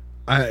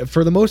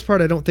for the most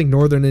part, I don't think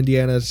Northern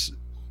Indiana's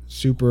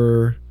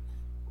super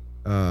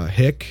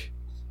hick.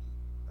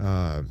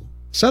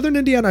 Southern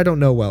Indiana, I don't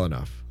know well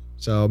enough,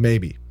 so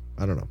maybe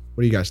I don't know.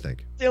 What do you guys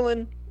think?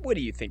 Dylan, what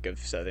do you think of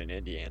southern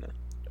Indiana?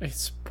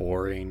 It's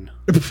boring.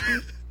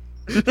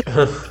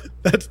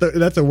 That's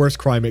the worst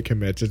crime it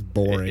commits. It's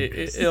boring.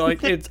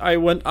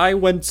 I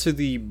went to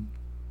the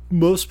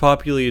most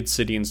populated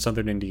city in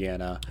southern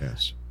Indiana,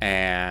 Yes.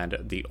 and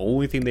the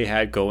only thing they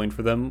had going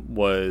for them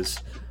was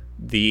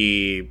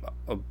the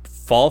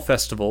fall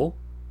festival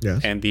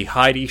Yes. and the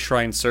Heidi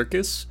Shrine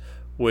Circus,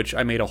 which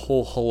I made a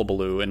whole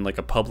hullabaloo and like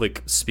a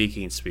public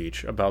speaking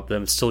speech about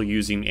them still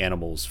using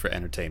animals for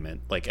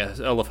entertainment, like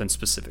elephants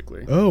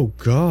specifically. Oh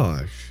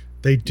gosh,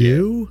 they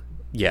do.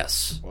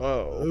 Yes.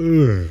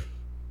 Whoa. Ugh.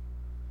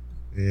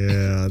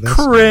 Yeah, that's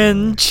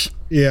Cringe.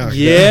 Yeah,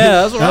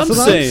 Yeah, that's what I'm I'm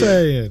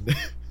saying.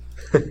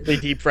 They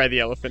deep fry the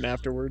elephant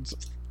afterwards.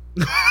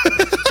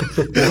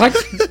 What?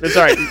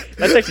 Sorry,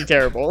 that's actually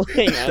terrible.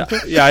 Hang on.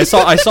 Yeah, I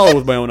saw it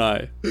with my own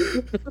eye.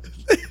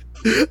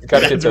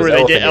 Gotta That's where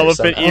they get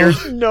elephant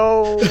ears.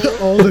 No.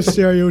 All the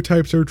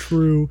stereotypes are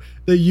true.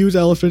 They use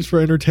elephants for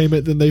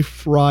entertainment, then they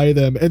fry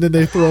them, and then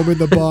they throw them in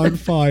the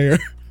bonfire.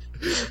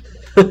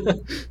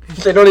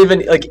 They don't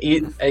even like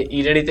eat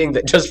anything.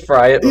 That just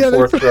fry it Yeah,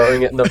 before they-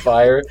 throwing it in the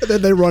fire. And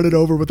then they run it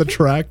over with a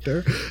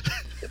tractor.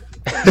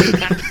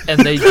 And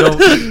they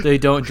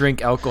don't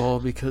drink alcohol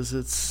because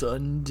it's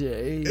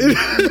Sunday.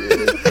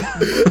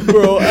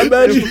 Bro,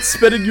 imagine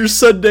spending your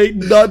Sunday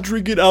not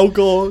drinking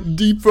alcohol,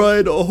 deep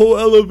frying a whole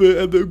elephant,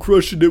 and then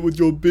crushing it with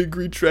your big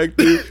green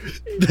tractor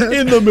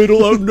in the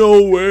middle of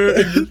nowhere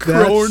in your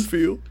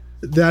cornfield.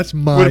 That's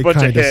my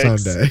kind of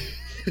hicks. Sunday.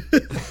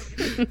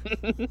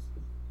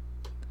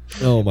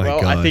 Oh my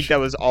gosh. I think that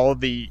was all of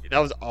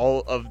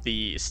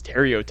the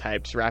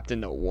stereotypes wrapped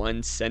into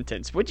one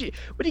sentence. What do you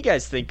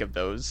guys think of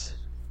those?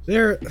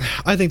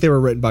 I think they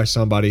were written by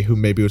somebody who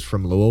maybe was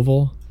from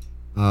Louisville.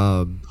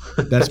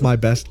 That's my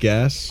best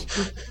guess.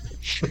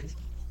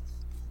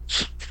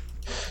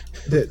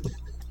 Did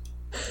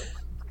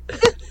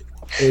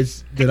I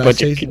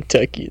say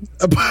Kentuckians? Is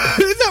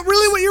that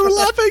really what you were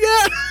laughing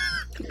at?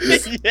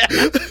 Yeah.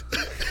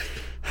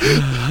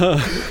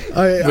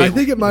 I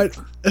think it might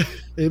have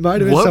been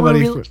What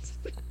somebody. were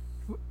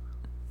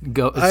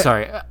Go.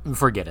 Sorry,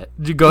 forget it.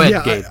 Go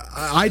ahead, Gabe.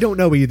 I don't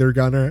know either,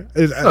 Gunnar.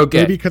 Okay.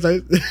 Maybe because I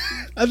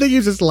think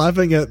he's just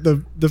laughing at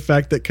the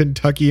fact that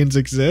Kentuckians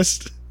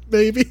exist.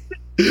 Maybe.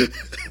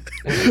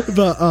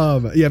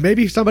 But yeah,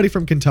 maybe somebody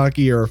from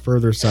Kentucky or a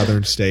further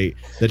southern state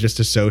that just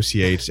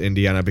associates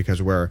Indiana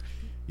because we're,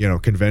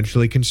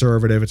 conventionally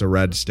conservative. It's a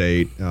red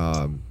state.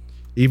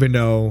 Even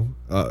though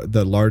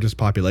the largest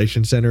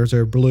population centers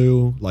are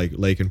blue, like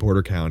Lake and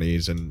Porter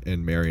counties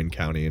and Marion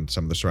County and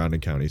some of the surrounding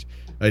counties,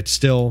 it's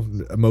still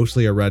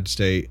mostly a red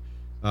state.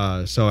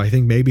 So I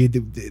think maybe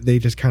they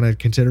just kind of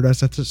considered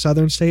us a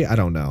southern state. I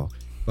don't know,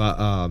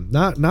 but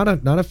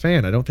not a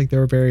fan. I don't think they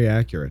were very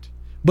accurate.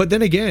 But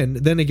then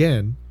again,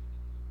 we're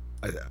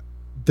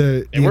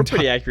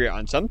pretty accurate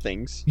on some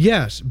things.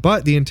 Yes,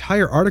 but the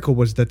entire article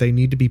was that they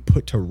need to be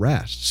put to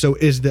rest. So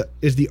is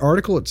the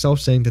article itself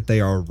saying that they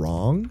are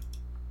wrong?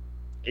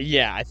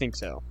 Yeah, I think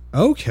so.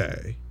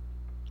 Okay.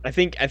 I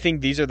think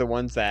these are the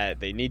ones that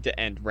they need to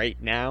end right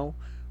now.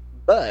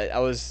 But I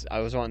was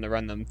wanting to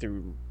run them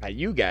through by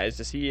you guys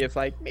to see if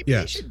maybe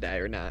they should die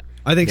or not.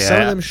 I think some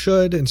of them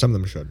should and some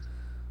of them should.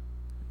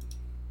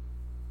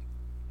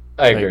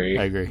 I agree.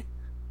 I agree.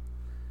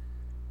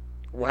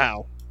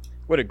 Wow.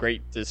 What a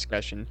great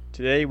discussion.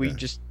 Today we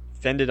just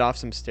fended off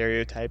some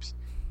stereotypes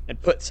and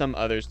put some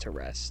others to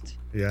rest.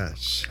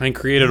 Yes. And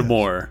created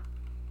more.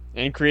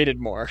 And created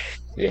more.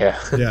 Yeah.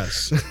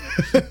 Yes.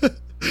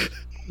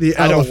 The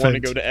I don't elephant. want to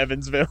go to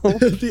Evansville.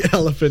 The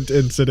elephant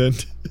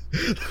incident.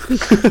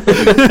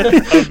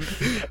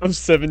 of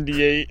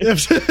 78.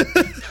 The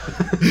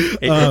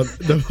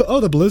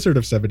blizzard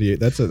of 78.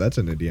 That's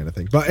an Indiana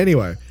thing. But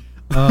anyway,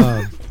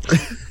 are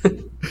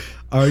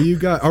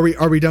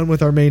we done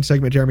with our main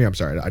segment, Jeremy? I'm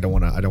sorry. I don't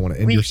want to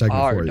end your segment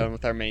for you. We are done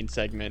with our main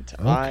segment.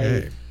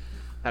 Okay.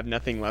 I have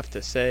nothing left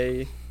to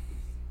say.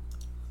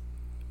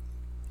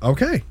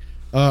 Okay.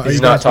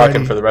 He's not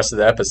talking for the rest of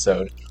the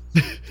episode.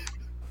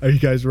 Are you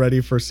guys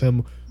ready for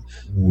some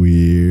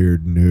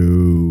weird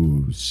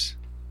news?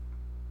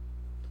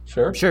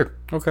 Sure.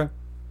 Okay.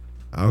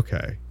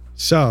 Okay.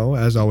 So,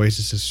 as always,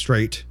 this is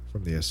straight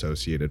from the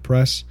Associated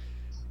Press.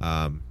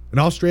 An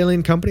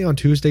Australian company on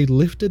Tuesday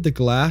lifted the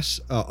glass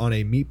on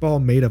a meatball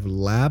made of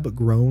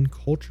lab-grown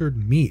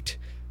cultured meat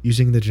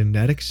using the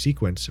genetic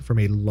sequence from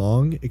a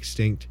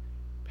long-extinct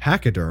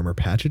pachyderm, I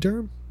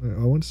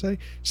want to say,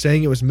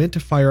 saying it was meant to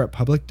fire up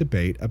public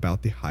debate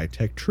about the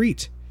high-tech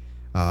treat.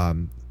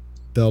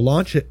 The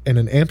launch in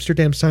an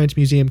Amsterdam Science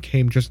Museum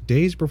came just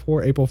days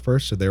before April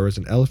 1st, so there was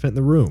an elephant in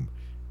the room,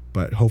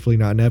 but hopefully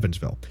not in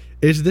Evansville.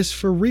 Is this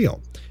for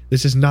real?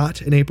 This is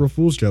not an April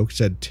Fool's joke,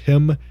 said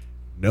Tim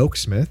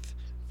Noakesmith,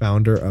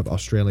 founder of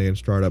Australian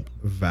startup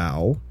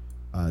Vow.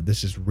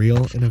 This is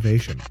real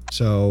innovation.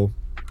 So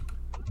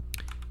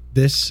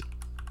this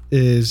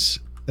is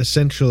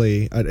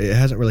essentially, it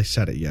hasn't really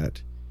said it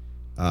yet,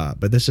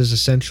 but this is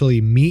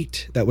essentially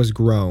meat that was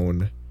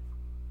grown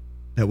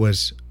that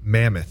was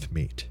mammoth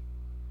meat.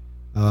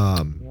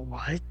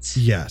 What?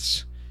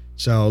 Yes.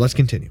 So let's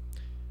continue.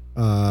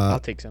 I'll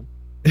take some.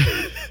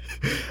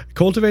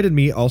 Cultivated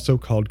meat, also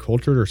called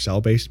cultured or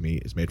cell-based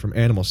meat, is made from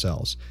animal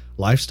cells.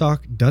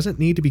 Livestock doesn't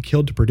need to be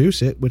killed to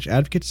produce it, which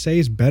advocates say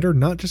is better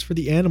not just for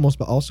the animals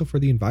but also for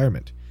the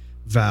environment.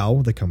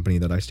 Vow, the company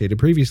that I stated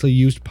previously,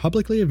 used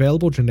publicly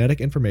available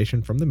genetic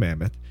information from the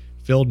mammoth,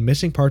 filled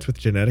missing parts with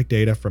genetic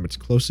data from its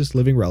closest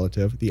living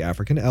relative, the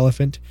African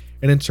elephant,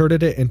 and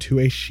inserted it into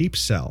a sheep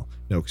cell,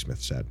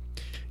 Noakesmith said.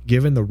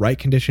 Given the right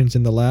conditions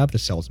in the lab, the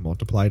cells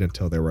multiplied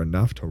until there were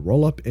enough to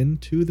roll up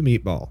into the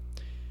meatball.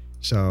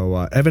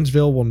 So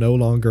Evansville will no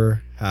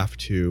longer have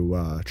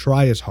to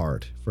try as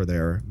hard for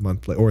their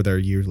monthly or their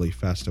yearly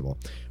festival.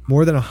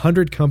 More than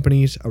 100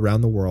 companies around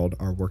the world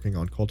are working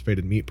on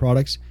cultivated meat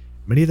products,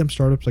 many of them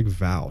startups like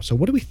Vow. So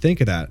what do we think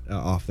of that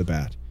off the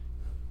bat?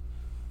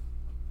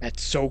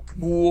 That's so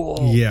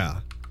cool.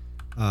 Yeah.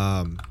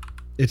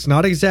 It's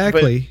not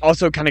exactly... But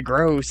also kind of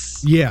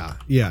gross. Yeah.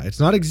 It's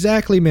not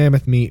exactly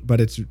mammoth meat,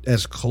 but it's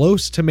as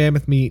close to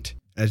mammoth meat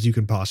as you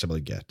can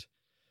possibly get.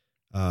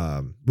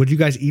 Would you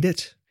guys eat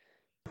it?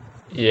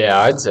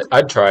 Yeah,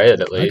 I'd try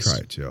it at least. I'd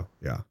try it too,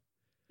 yeah.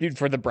 Dude,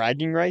 for the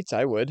bragging rights,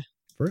 I would.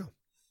 For real.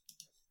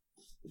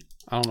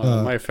 I don't know.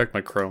 It might affect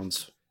my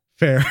Crohn's.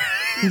 Fair.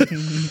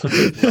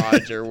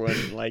 Roger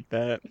wouldn't like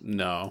that.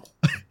 No.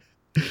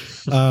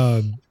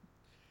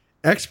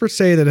 Experts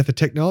say that if the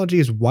technology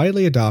is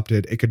widely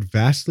adopted, it could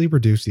vastly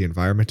reduce the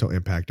environmental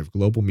impact of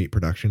global meat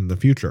production in the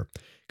future.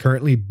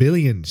 Currently,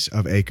 billions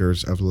of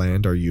acres of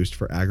land are used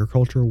for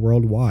agriculture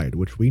worldwide,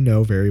 which we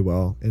know very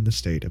well in the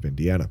state of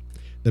Indiana.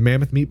 The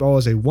mammoth meatball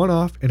is a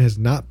one-off and has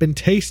not been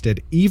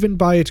tasted even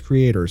by its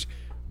creators,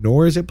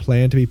 nor is it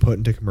planned to be put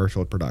into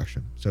commercial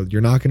production. So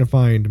you're not going to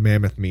find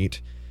mammoth meat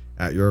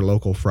at your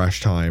local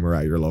Fresh Time or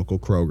at your local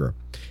Kroger.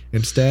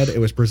 Instead, it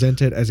was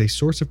presented as a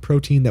source of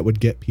protein that would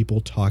get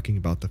people talking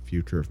about the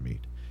future of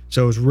meat.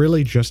 So it was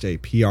really just a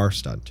PR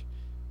stunt.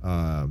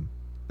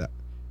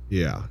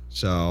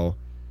 So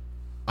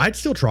I'd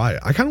still try it.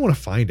 I kind of want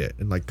to find it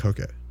and like cook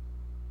it.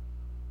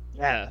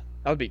 Yeah,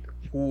 that would be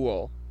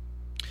cool.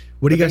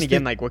 What do you guys again,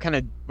 think? like what kind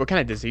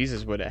of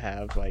diseases would it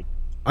have? Like,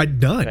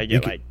 None. would I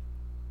get like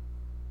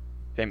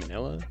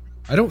salmonella?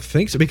 I don't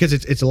think so because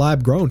it's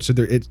lab grown, so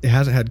it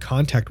hasn't had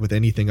contact with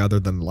anything other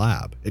than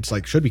lab. It's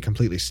like should be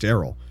completely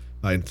sterile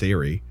in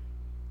theory.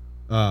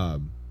 But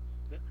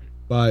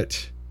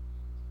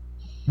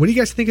what do you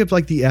guys think of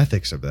like the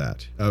ethics of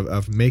that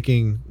of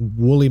making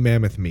woolly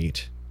mammoth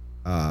meat,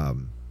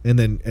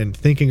 and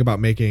thinking about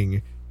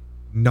making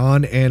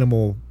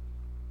non-animal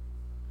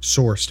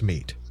sourced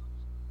meat?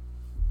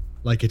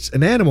 Like it's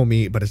an animal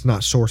meat, but it's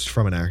not sourced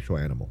from an actual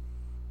animal.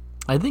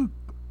 I think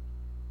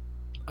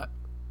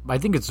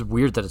it's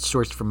weird that it's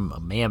sourced from a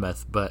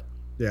mammoth, but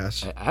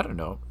Yes. I don't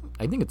know.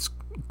 I think it's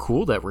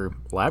cool that we're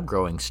lab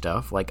growing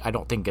stuff. Like, I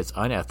don't think it's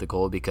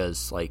unethical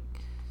because, like,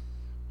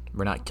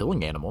 we're not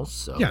killing animals.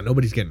 So Yeah,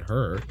 nobody's getting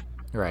hurt.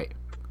 right.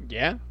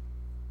 Yeah.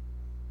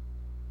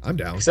 I'm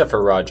down. Except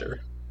for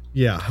Roger.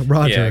 Yeah,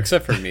 Roger. Yeah,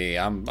 except for me.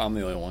 I'm the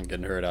only one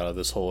getting hurt out of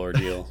this whole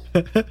ordeal.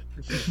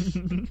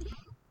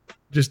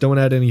 Just don't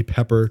add any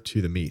pepper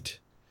to the meat.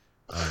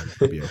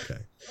 It'll be okay.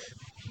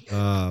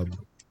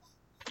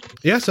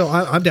 Yeah, so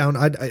I'm down.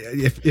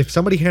 If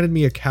somebody handed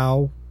me a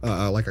cow,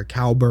 like a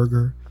cow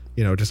burger,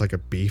 you know, just like a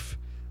beef,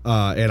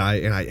 and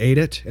I ate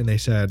it, and they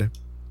said,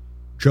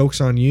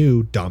 "Joke's on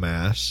you,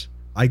 dumbass.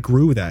 I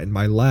grew that in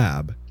my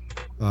lab."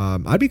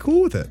 I'd be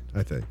cool with it.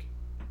 I think.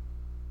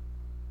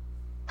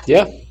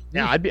 Yeah.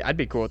 Yeah, I'd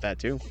be cool with that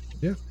too.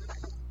 Yeah.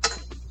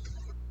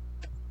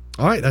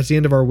 All right, that's the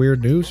end of our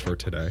weird news for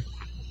today.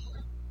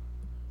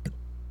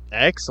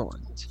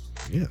 Excellent.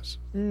 Yes.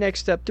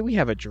 Next up, do we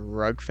have a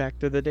drug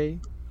fact of the day?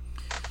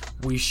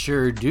 We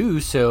sure do.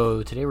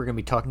 So today we're going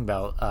to be talking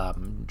about a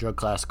drug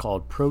class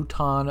called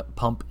proton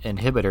pump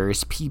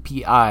inhibitors,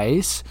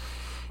 PPIs,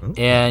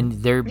 and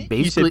they're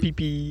basically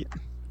You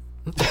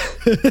said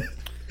PP.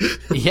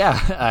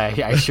 Yeah,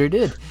 I sure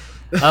did.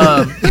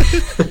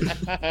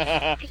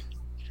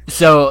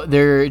 So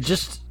they're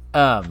just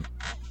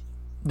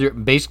they're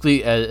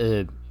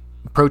basically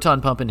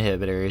proton pump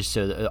inhibitors.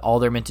 So all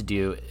they're meant to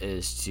do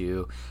is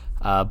to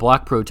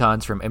block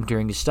protons from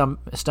entering the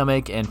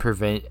stomach and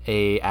prevent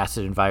a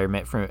acid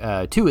environment from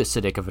too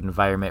acidic of an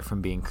environment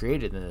from being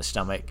created in the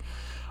stomach.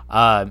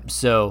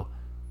 So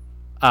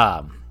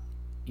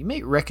you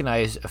may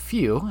recognize a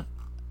few.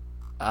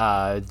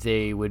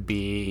 They would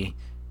be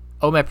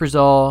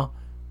omeprazole,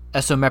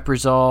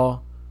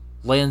 esomeprazole,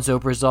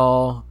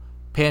 lansoprazole,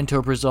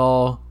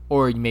 pantoprazole,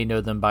 or you may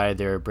know them by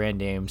their brand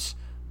names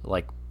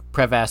like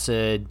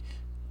Prevacid,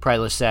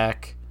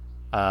 Prilosec,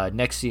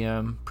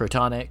 Nexium,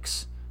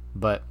 Protonix.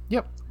 But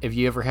yep, if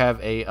you ever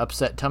have a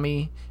upset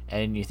tummy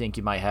and you think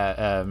you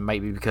might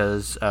be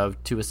because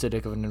of too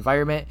acidic of an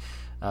environment,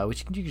 which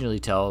you can usually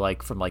tell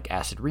like from like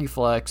acid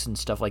reflux and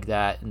stuff like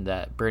that, and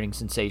that burning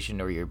sensation,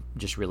 or you're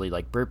just really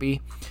like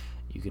burpy,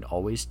 you can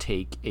always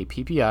take a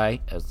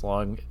PPI as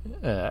long.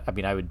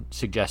 I would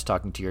suggest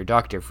talking to your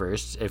doctor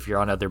first if you're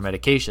on other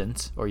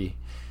medications or you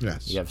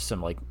have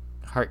some like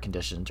heart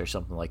conditions or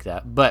something like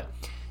that. But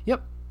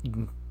yep, you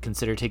can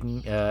consider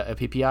taking a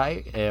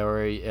PPI,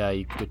 or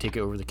you could take it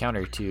over the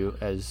counter too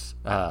as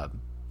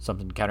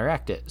something to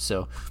counteract it.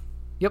 So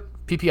yep,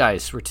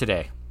 PPIs for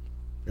today.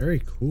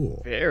 Very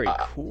cool. Very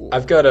cool.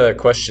 I've got a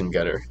question,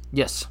 Gunner.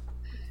 Yes.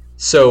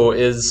 So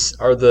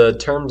are the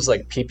terms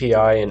like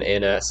PPI and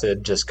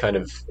antacid just kind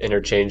of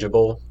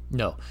interchangeable?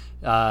 No.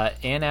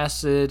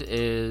 Antacid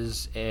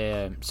is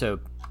so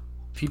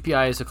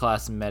PPI is a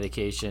class of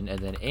medication, and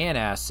then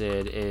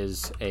antacid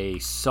is a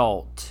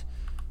salt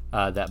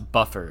that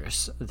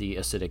buffers the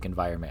acidic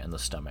environment in the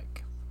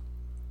stomach.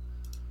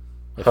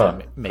 If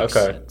that makes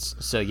sense.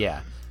 So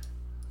yeah.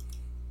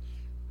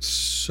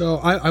 So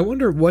I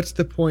wonder what's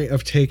the point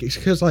of taking,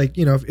 because like,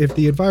 you know, if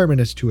the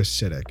environment is too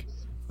acidic,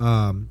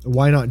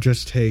 why not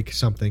just take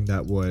something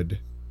that would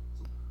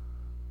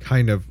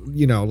kind of,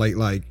 you know,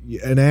 like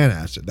an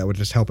antacid that would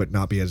just help it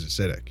not be as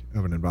acidic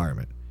of an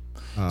environment,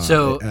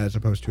 as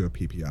opposed to a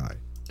PPI.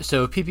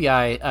 So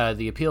PPI,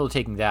 the appeal of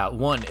taking that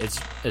one,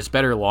 it's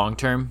better long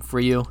term for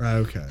you.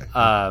 Okay.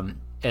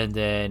 And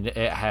then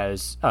it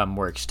has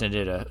more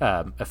extended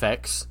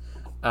effects,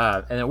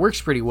 and it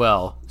works pretty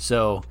well.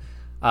 So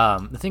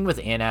The thing with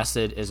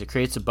antacid is it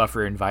creates a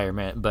buffer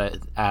environment, but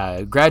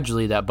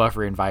gradually that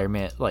buffer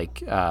environment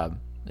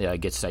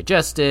gets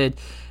digested,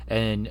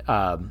 and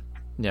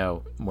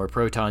more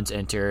protons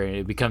enter, and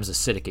it becomes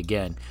acidic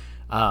again.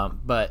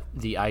 But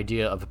the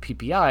idea of a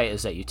PPI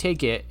is that you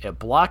take it, it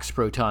blocks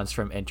protons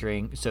from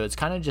entering, so it's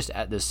kind of just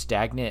at this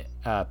stagnant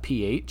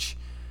pH.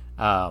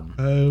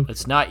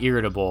 It's not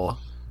irritable,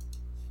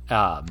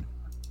 and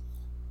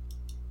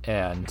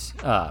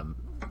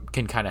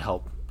can kind of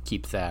help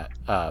keep that.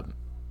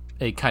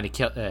 It kind of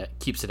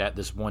keeps it at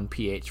this 1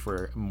 pH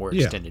for a more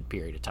extended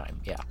period of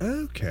time. Yeah.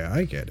 Okay,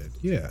 I get it.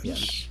 Yeah.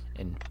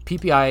 And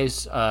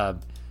PPIs,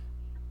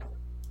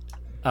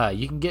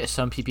 you can get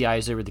some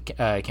PPIs over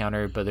the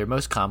counter, but they're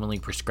most commonly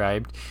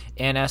prescribed.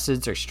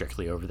 Antacids are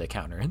strictly over the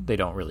counter. They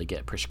don't really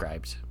get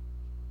prescribed.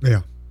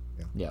 Yeah.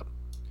 Yep.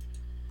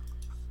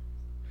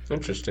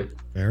 Interesting.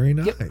 Very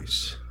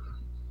nice.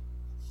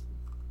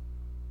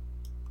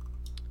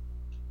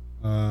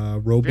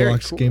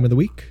 Roblox cool. game of the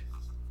week.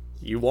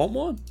 You want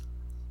one?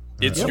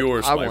 It's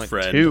yours, I my want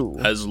friend. 2.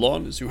 As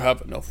long as you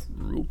have enough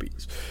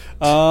rupees.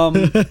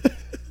 Let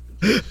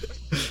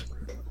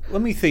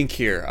me think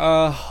here.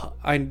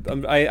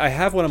 I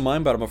have one in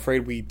mind, but I'm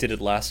afraid we did it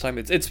last time.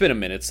 It's been a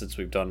minute since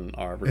we've done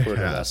our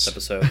recording last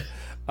episode.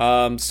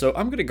 So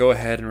I'm gonna go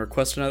ahead and I'm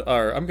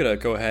gonna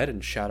go ahead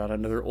and shout out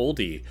another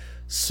oldie.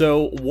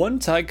 So one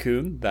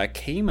tycoon that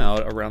came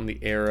out around the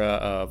era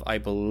of, I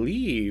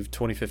believe,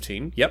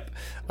 2015. Yep.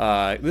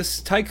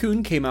 This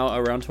tycoon came out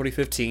around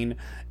 2015.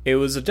 It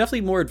was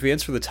definitely more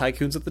advanced for the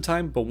tycoons at the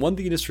time, but one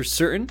thing is for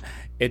certain,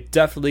 it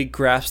definitely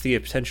grasped the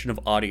attention of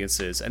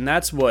audiences, and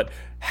that's what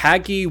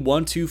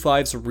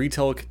Haggy125's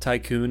Retail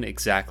Tycoon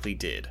exactly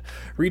did.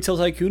 Retail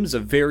Tycoon is a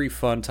very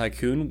fun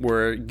tycoon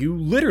where you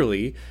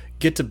literally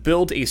get to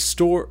build a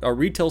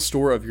retail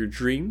store of your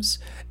dreams,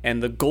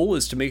 and the goal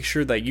is to make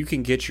sure that you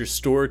can get your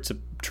store to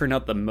turn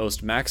out the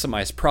most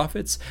maximized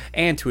profits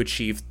and to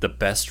achieve the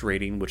best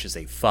rating, which is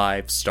a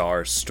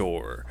 5-star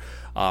store.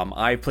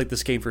 I played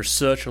this game for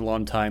such a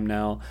long time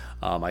now.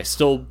 I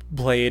still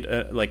play it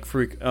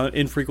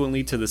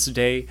infrequently to this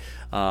day.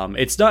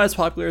 It's not as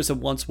popular as it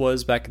once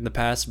was back in the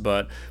past,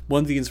 but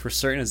one thing is for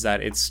certain is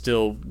that it's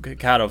still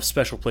got a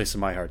special place in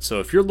my heart.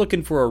 So if you're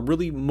looking for a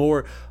really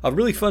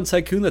fun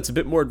tycoon that's a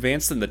bit more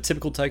advanced than the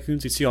typical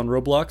tycoons you see on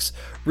Roblox,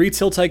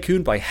 Retail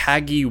Tycoon by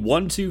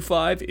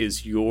Haggy125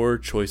 is your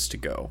choice to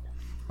go.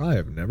 I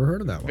have never heard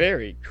of that one.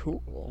 Very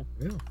cool.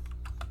 Yeah.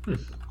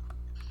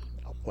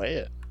 I'll play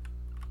it.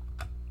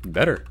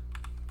 Better.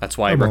 That's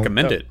why I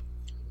recommend it.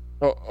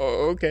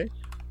 Oh, okay.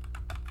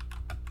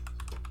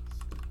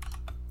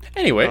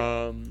 Anyway.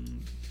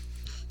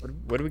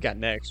 What do we got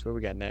next?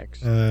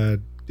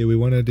 Do we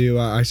want to do,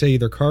 I say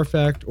either Car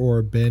Fact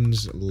or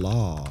Ben's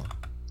Law?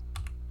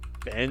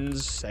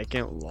 Ben's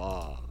Second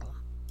Law.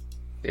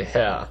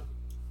 Yeah.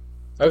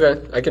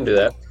 Okay, I can do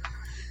that.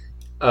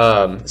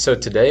 So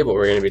today what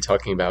we're going to be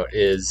talking about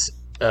is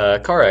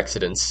car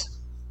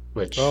accidents,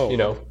 which,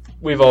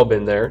 we've all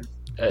been there.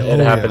 It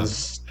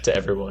happens to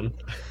everyone.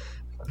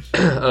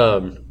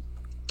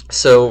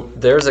 So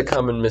there's a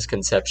common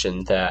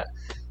misconception that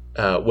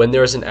when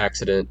there's an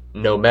accident,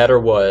 no matter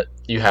what,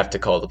 you have to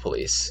call the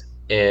police.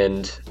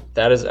 And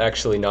that is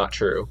actually not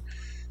true.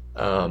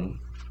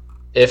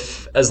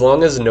 As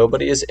long as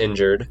nobody is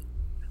injured,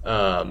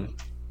 then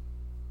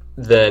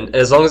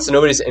as long as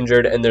nobody's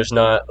injured and there's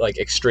not like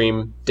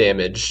extreme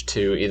damage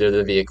to either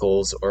the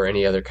vehicles or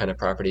any other kind of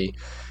property,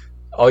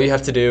 all you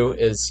have to do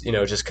is,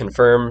 just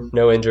confirm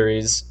no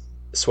injuries,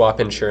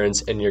 swap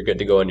insurance, and you're good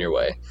to go on your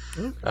way.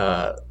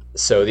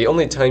 So the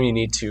only time you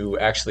need to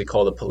actually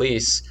call the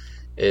police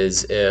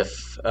is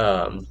if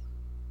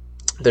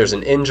there's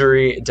an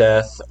injury,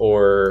 death,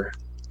 or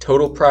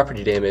total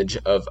property damage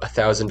of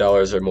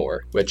 $1,000 or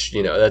more, which,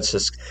 that's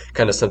just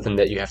kind of something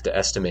that you have to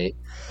estimate.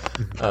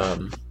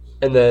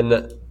 And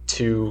then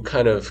to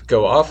kind of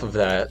go off of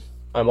that,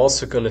 I'm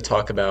also going to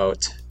talk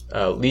about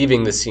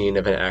leaving the scene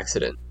of an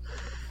accident.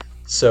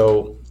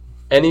 So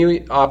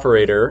any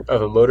operator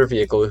of a motor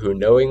vehicle who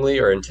knowingly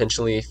or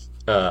intentionally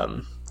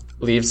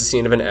leaves the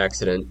scene of an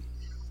accident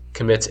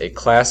commits a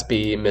Class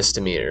B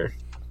misdemeanor.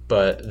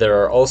 But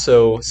there are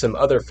also some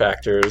other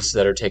factors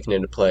that are taken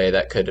into play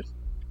that could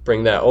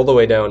bring that all the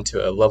way down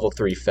to a level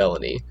 3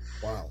 felony.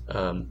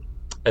 Wow.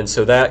 And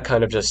so that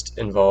kind of just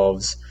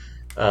involves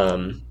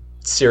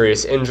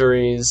serious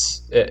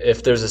injuries.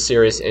 If there's a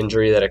serious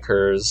injury that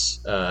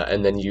occurs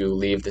and then you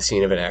leave the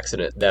scene of an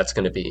accident, that's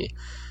going to be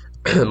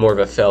more of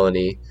a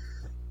felony.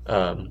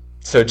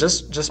 So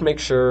just make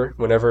sure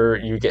whenever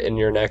you get in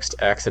your next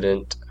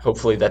accident,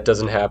 hopefully that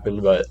doesn't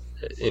happen, but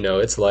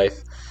it's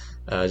life.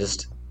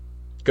 Just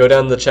go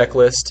down the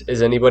checklist.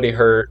 Is anybody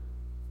hurt?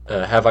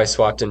 Have I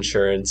swapped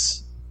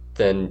insurance?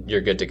 Then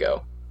you're good to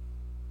go.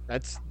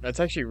 That's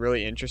actually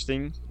really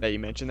interesting that you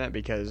mentioned that,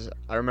 because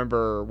I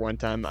remember one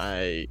time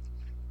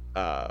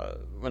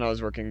when I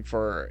was working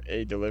for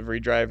a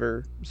delivery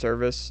driver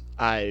service,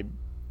 I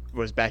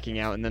was backing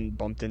out and then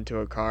bumped into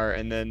a car,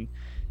 and then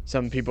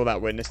some people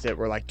that witnessed it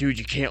were like, "Dude,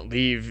 you can't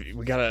leave.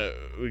 We gotta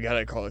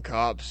call the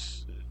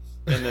cops."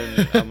 And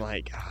then I'm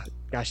like, "Ah,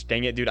 gosh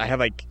dang it, dude! I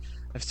have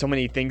so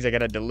many things I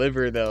gotta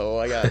deliver though.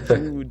 I got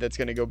food that's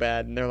gonna go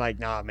bad." And they're like,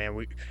 "Nah, man,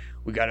 we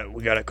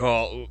gotta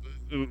call,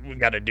 we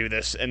gotta do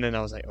this." And then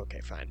I was like,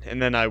 "Okay, fine."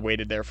 And then I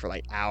waited there for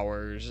like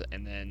hours,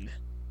 and then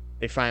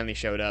they finally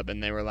showed up,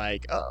 and they were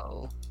like,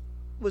 "Oh,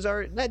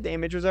 that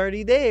damage was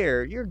already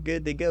there. You're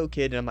good to go,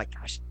 kid." And I'm like,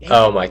 "Gosh dang it."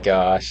 Oh my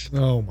gosh.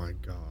 Oh my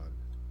god.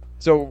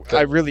 So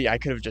I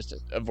could have just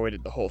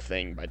avoided the whole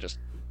thing by just,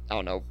 I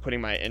don't know,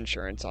 putting my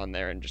insurance on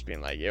there and just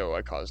being like, "Yo,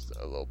 I caused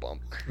a little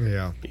bump."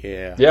 Yeah.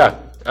 Yeah. Yeah,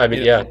 I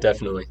mean, yeah,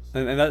 definitely.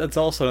 And that's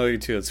also another thing,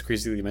 too. It's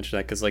crazy that you mentioned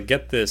that because, like,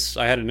 get this.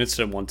 I had an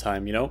incident one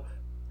time,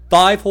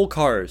 5 whole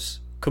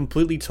cars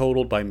completely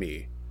totaled by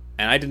me.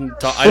 And I didn't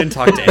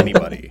talk to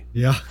anybody.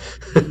 Yeah.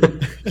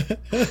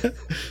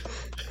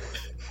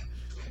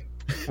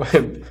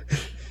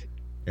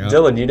 Yeah.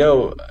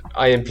 Dylan,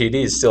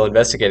 IMPD is still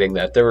investigating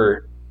that. There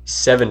were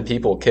 7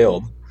 people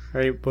killed.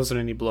 Right? Wasn't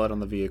any blood on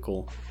the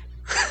vehicle.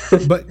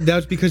 But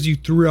that's because you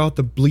threw out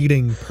the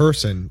bleeding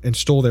person and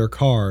stole their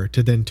car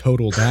to then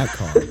total that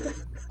car.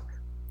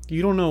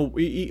 You don't know.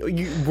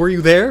 Were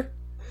you there?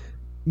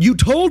 You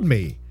told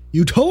me.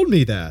 You told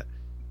me that.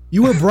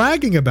 You were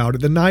bragging about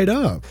it the night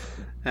of.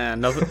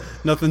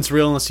 Nothing's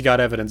real unless you got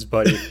evidence,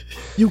 buddy.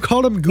 You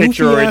called him goofy Make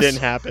sure ass. it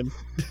didn't happen.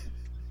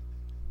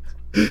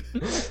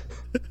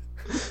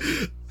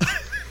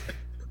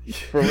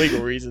 For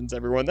legal reasons,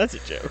 everyone, that's a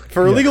joke.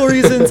 For legal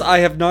reasons, I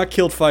have not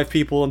killed 5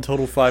 people and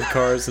totaled 5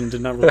 cars and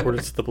did not report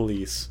it to the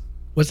police.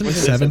 Wasn't it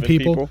Was it 7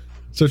 people?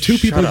 So 2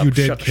 people Shut you up,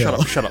 did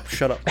kill.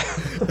 Shut up.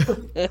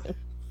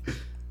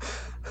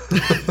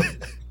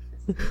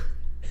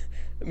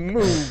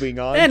 Moving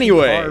on.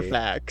 Anyway. To car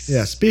facts.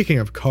 Yeah, speaking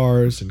of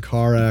cars and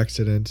car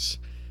accidents,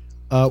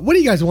 what do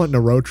you guys want in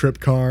a road trip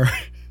car?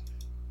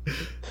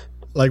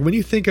 Like when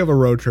you think of a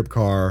road trip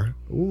car,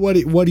 what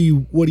do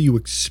you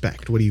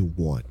expect? What do you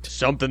want?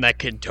 Something that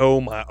can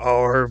tow my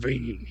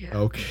RV.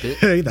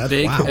 Okay, that's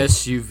Big wow.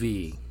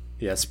 SUV.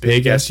 Yes,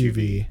 Big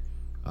SUV.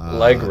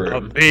 Legroom.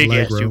 A big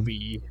Legroom.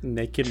 SUV.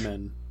 Naked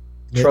men.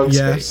 Trunk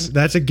yes, space.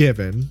 that's a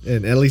given,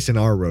 and at least in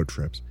our road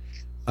trips.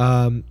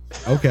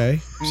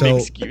 Okay, so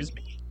Excuse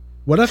me.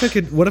 what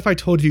if I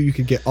told you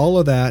could get all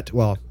of that?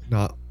 Well,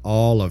 not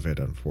all of it,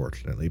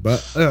 unfortunately,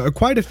 but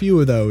quite a few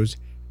of those,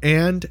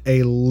 and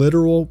a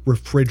literal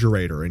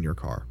refrigerator in your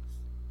car.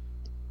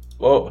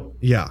 Whoa.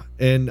 Yeah,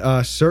 in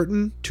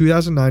certain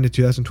 2009 to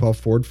 2012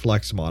 Ford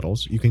Flex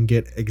models, you can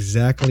get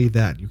exactly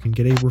that. You can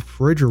get a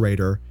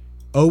refrigerator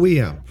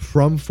OEM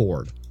from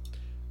Ford.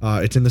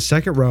 It's in the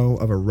second row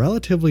of a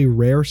relatively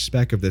rare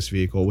spec of this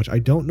vehicle, which I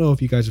don't know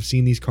if you guys have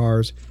seen these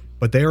cars,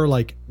 but they are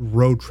like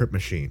road trip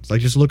machines.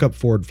 Like just look up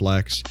Ford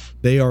Flex.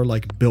 They are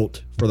like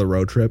built for the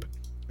road trip,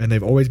 and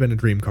they've always been a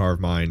dream car of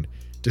mine,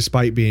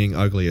 despite being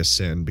ugly as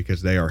sin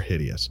because they are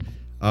hideous.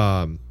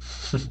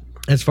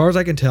 As far as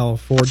I can tell,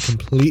 Ford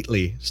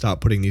completely stopped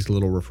putting these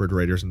little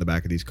refrigerators in the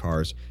back of these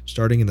cars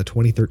starting in the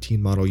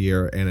 2013 model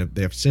year, and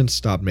they have since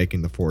stopped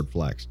making the Ford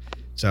Flex.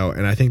 So,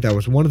 and I think that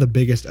was one of the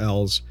biggest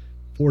L's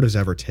Ford has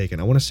ever taken.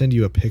 I want to send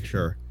you a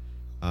picture.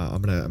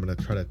 I'm gonna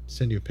try to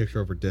send you a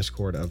picture over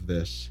Discord of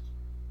this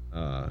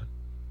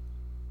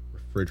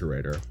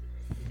refrigerator.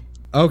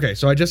 Okay,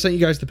 so I just sent you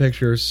guys the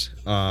pictures.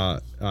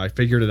 I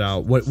figured it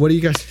out. What do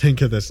you guys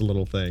think of this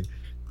little thing?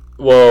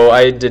 Whoa,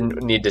 I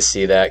didn't need to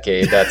see that,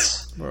 Gabe.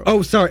 That's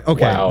Oh, sorry.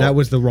 Okay, Wow. that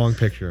was the wrong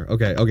picture.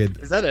 Okay.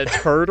 Is that a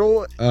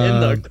turtle in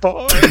the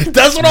car?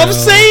 That's what I'm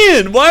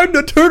saying. Why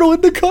the turtle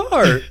in the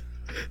car?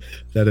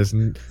 That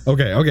isn't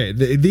okay.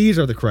 These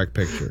are the correct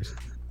pictures.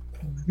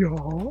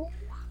 Yo.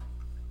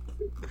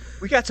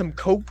 We got some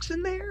Cokes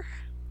in there?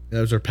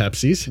 Those are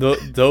Pepsis.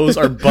 Those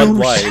are Bud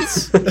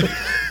Lights.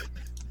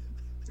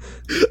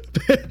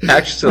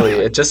 actually,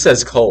 it just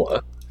says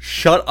cola.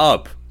 Shut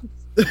up.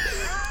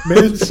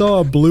 Man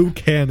saw a blue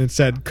can and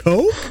said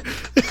Coke.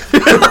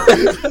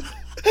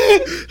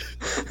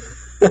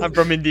 I'm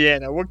from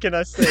Indiana. What can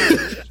I say?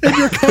 And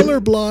you're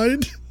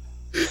colorblind.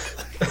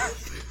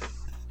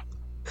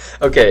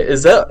 Okay,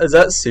 is that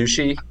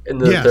sushi in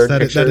the Yes, third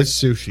that picture? is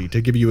sushi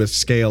to give you a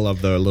scale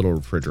of the little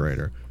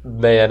refrigerator.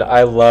 Man,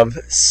 I love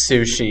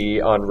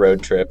sushi on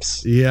road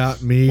trips Yeah,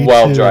 me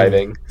while too.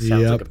 driving.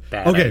 Sounds Yep. like a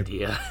bad Okay.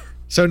 idea.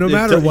 So no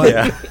matter what,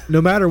 yeah.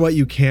 no matter what,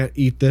 you can't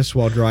eat this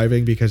while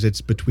driving because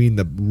it's between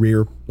the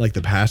rear, like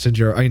the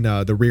passenger,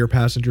 the rear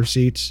passenger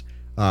seats.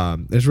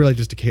 It's really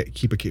just to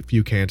keep a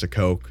few cans of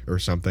Coke or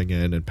something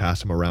in and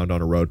pass them around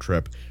on a road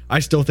trip. I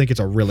still think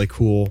it's a really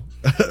cool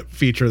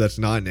feature that's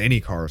not in any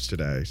cars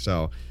today.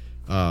 So,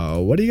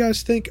 what do you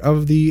guys think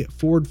of the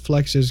Ford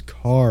Flex's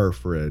car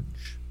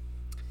fridge?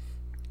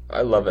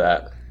 I love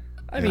that.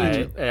 I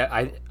mean,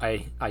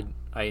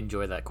 I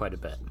enjoy that quite a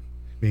bit.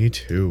 Me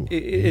too.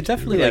 it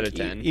definitely, 8 out like, of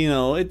 10.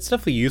 it's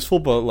definitely useful,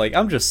 but, like,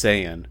 I'm just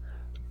saying,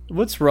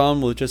 what's wrong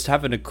with just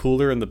having a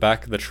cooler in the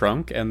back of the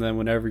trunk, and then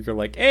whenever you're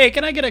like, hey,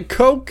 can I get a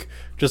Coke?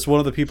 Just one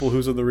of the people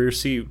who's in the rear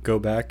seat go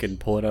back and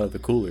pull it out of the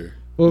cooler.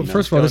 Well,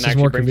 first of all, this Dylan is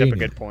more actually brings up a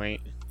convenient. good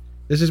point.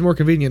 This is more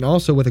convenient.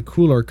 Also, with a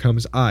cooler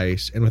comes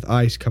ice, and with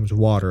ice comes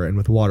water, and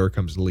with water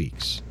comes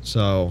leaks.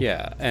 So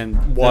Yeah,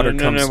 and water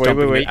comes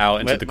dumping it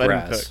out into the Let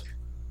him grass.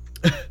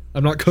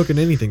 I'm not cooking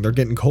anything. They're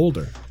getting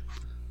colder.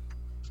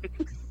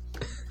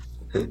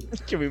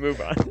 Can we move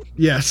on?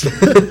 Yes,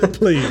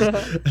 please.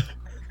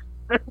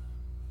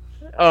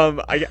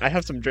 I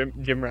have some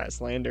gym rat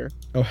slander.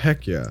 Oh,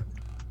 heck yeah.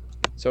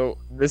 So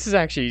this is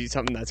actually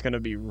something that's going to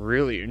be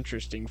really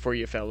interesting for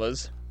you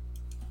fellas.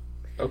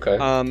 Okay.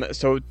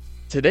 So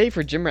today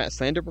for gym rat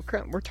slander,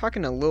 we're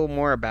talking a little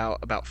more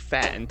about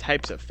fat and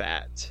types of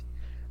fat.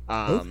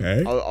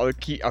 Okay.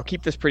 I'll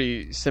keep this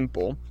pretty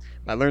simple.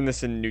 I learned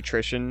this in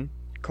nutrition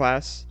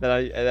class that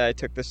I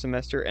took this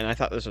semester, and I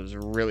thought this was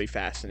really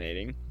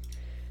fascinating.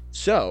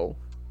 So,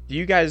 do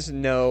you guys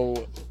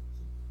know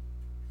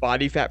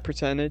body fat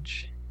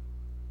percentage?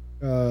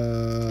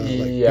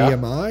 Like Yeah.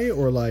 BMI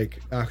or like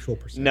actual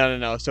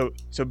percentage? No. So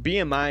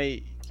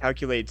BMI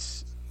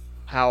calculates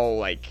how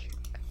like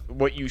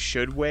what you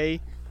should weigh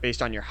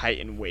based on your height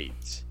and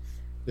weight.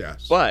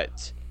 Yes.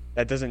 But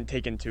that doesn't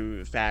take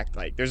into fact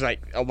like there's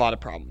like a lot of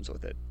problems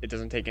with it. It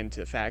doesn't take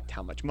into fact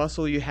how much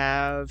muscle you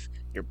have,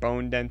 your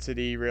bone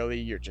density, really,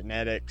 your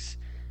genetics,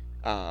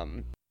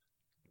 how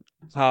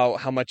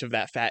much of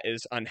that fat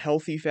is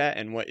unhealthy fat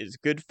and what is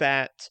good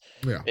fat.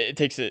 Yeah. It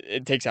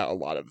takes out a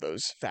lot of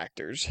those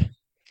factors.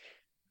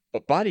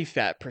 But body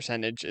fat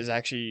percentage is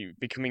actually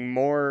becoming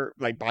more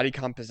like body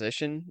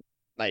composition.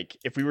 Like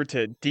if we were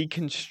to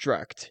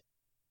deconstruct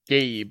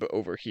Gabe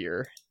over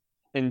here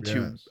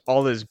into Yes.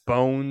 all his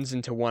bones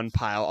into one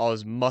pile, all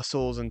his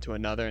muscles into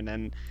another, and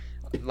then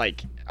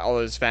like all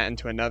his fat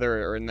into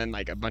another, and then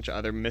like a bunch of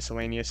other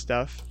miscellaneous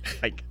stuff.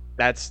 Like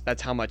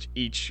that's how much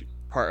each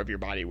part of your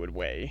body would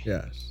weigh.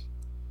 Yes.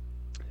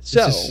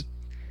 So,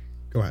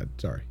 Go ahead.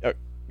 Sorry.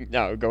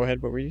 no, go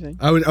ahead. What were you saying?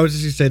 I was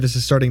just going to say this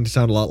is starting to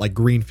sound a lot like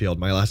Greenfield,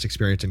 my last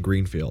experience in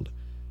Greenfield.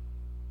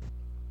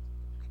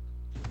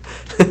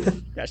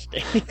 Gosh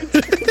dang.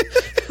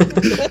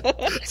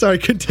 Sorry,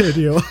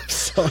 continue. I'm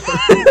sorry.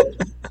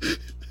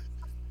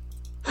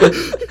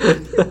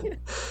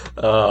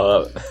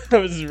 That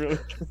was really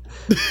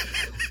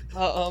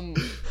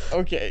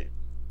okay.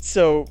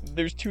 So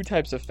there's two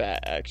types of fat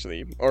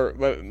actually, or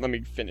let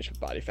me finish with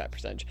body fat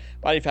percentage.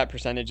 Body fat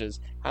percentage is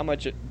how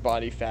much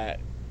body fat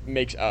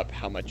makes up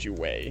how much you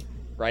weigh,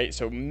 right?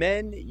 So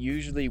men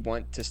usually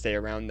want to stay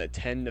around the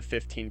 10 to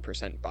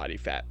 15% body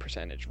fat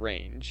percentage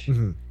range.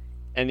 Mhm.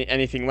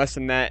 Anything less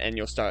than that, and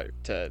you'll start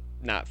to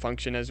not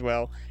function as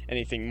well.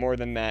 Anything more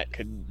than that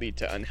could lead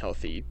to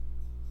unhealthy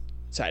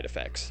side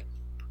effects.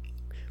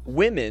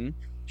 Women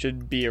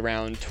should be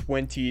around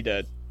 20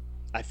 to,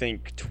 I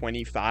think,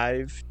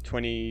 25,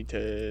 20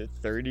 to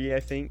 30, I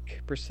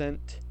think,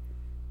 percent.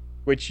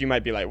 Which you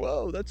might be like,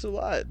 whoa, that's a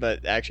lot.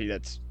 But actually,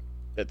 that's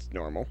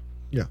normal.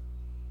 Yeah.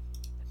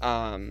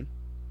 And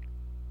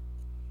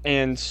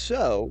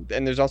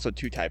there's also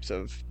two types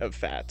of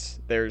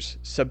fats. There's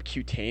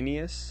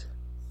subcutaneous,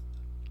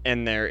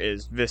 and there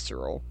is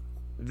visceral.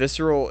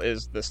 Visceral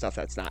is the stuff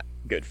that's not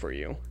good for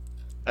you.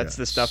 That's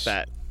the stuff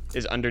that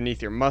is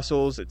underneath your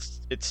muscles.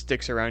 It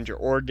sticks around your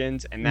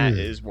organs, and that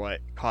is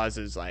what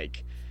causes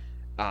like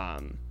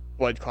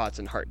blood clots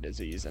and heart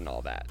disease and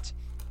all that.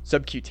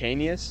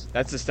 Subcutaneous,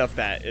 that's the stuff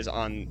that is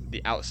on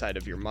the outside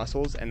of your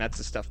muscles, and that's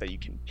the stuff that you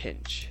can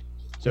pinch.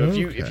 So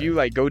if you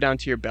like go down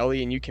to your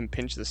belly and you can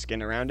pinch the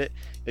skin around it,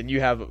 then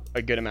you have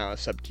a good amount of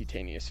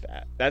subcutaneous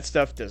fat. That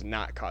stuff does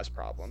not cause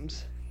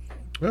problems.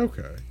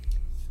 Okay.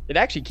 It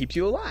actually keeps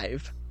you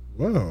alive.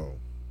 Whoa.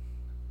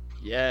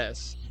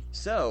 Yes.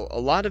 So a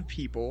lot of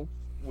people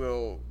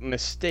will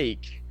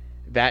mistake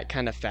that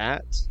kind of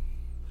fat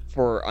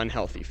for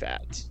unhealthy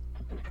fat,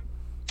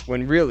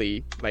 when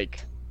really,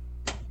 like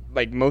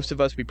most of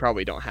us, we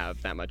probably don't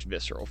have that much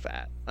visceral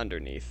fat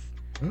underneath.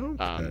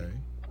 Okay.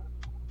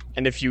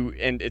 And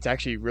it's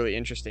actually really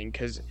interesting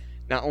because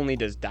not only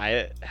does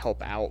diet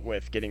help out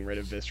with getting rid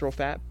of visceral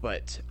fat,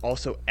 but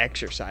also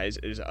exercise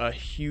is a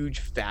huge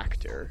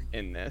factor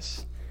in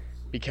this,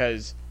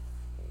 because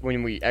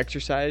when we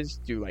exercise,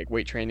 do like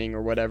weight training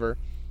or whatever,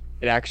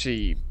 it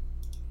actually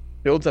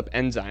builds up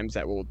enzymes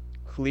that will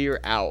clear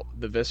out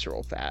the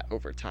visceral fat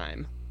over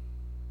time.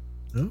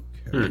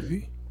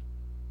 Okay.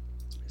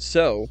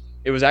 So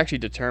it was actually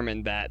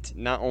determined that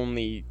not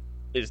only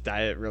is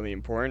diet really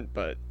important,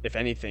 but if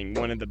anything,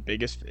 one of the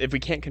biggest, if we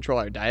can't control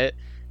our diet,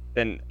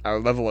 then our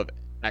level of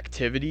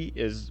activity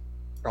is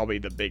probably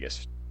the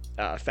biggest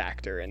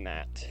factor in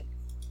that.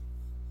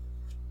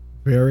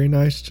 Very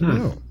nice to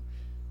know.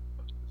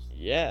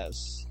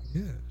 Yes.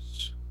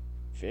 Yes.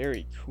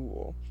 Very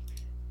cool.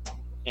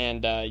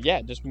 And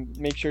just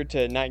make sure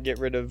to not get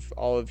rid of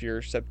all of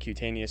your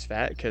subcutaneous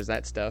fat, because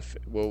that stuff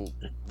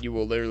you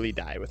will literally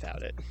die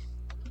without it.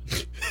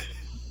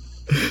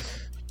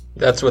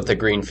 That's what the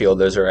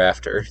Greenfielders are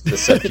after, the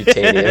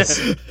subcutaneous.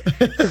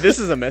 This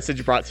is a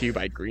message brought to you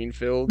by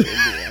Greenfield,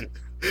 Indiana.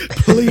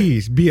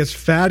 Please be as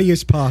fatty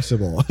as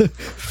possible.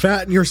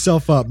 Fatten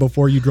yourself up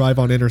before you drive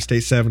on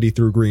Interstate 70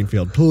 through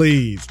Greenfield.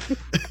 Please.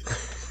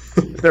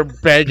 They're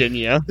begging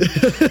you.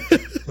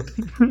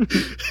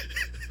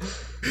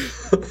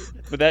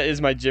 But that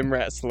is my gym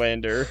rat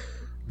slander.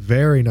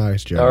 Very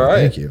nice, Jeremy. All right.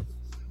 Thank you.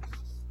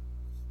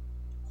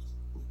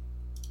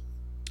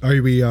 Are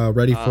we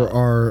ready for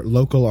our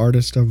local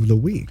artist of the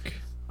week?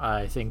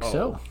 I think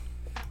so.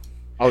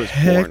 I was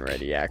Heck. born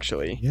ready,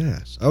 actually.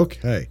 Yes.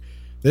 Okay.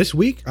 This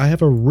week, I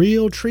have a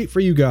real treat for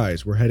you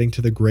guys. We're heading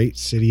to the great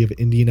city of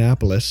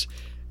Indianapolis.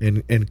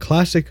 In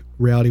classic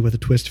reality with a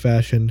twist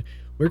fashion,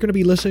 we're going to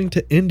be listening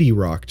to indie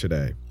rock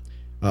today.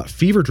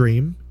 Fever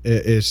Dream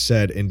is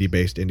said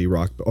indie-based indie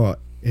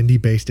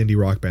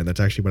rock band. That's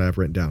actually what I've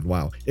written down.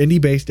 Wow.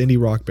 Indie-based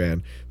indie rock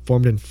band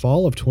formed in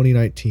fall of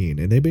 2019,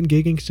 and they've been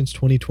gigging since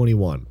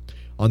 2021.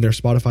 On their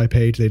Spotify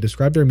page, they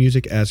describe their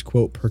music as,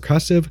 quote,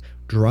 percussive,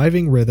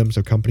 driving rhythms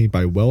accompanied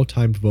by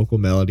well-timed vocal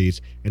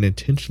melodies and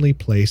intentionally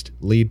placed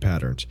lead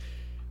patterns,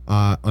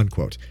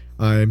 unquote.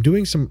 I'm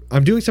doing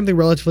something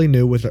relatively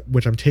new with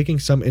which I'm taking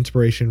some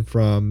inspiration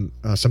from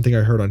something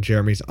I heard on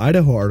Jeremy's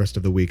Idaho Artist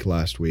of the Week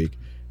last week.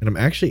 And I'm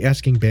actually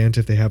asking bands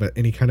if they have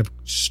any kind of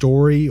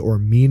story or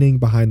meaning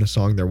behind the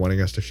song they're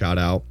wanting us to shout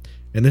out.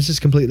 And this is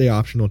completely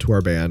optional to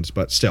our bands,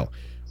 but still.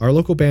 Our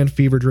local band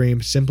Fever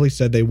Dream simply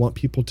said they want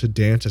people to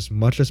dance as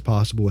much as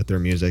possible with their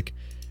music.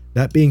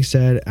 That being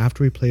said,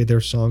 after we played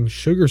their song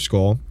Sugar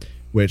Skull,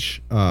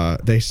 which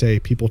they say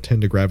people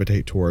tend to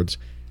gravitate towards,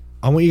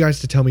 I want you guys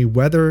to tell me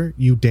whether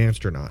you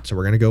danced or not. So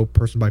we're going to go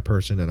person by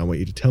person, and I want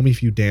you to tell me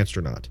if you danced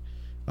or not.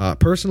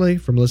 Personally,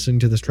 from listening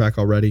to this track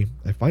already,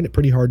 I find it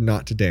pretty hard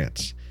not to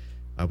dance.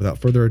 Without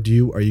further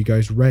ado, are you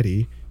guys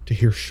ready to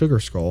hear Sugar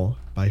Skull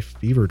by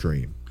Fever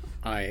Dream?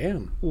 I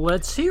am.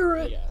 Let's hear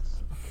it.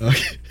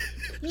 Okay.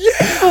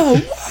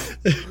 Yeah!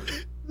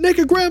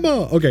 Naked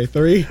Grandma! Okay,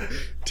 3,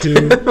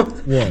 2,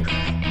 1.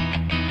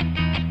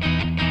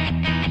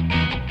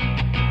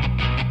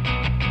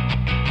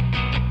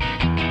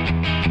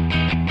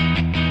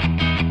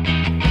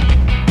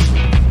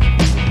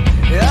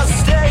 I'll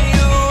stay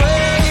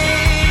awake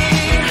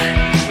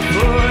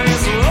for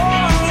as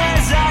long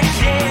as I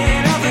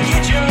can. I'll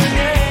forget your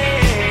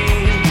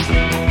name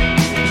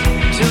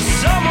till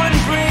someone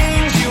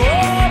brings you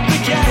up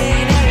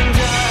again. And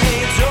I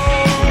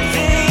don't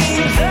think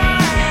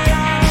that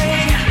I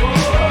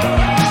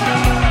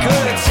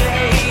could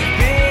take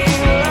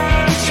being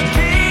left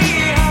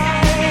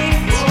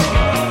behind.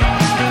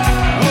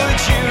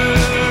 Would you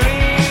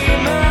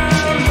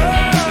remember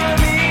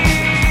me?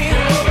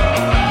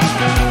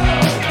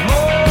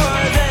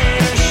 More than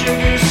a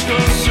sugar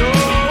skull so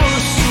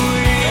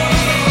sweet.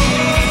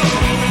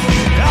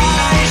 I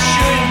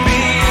should be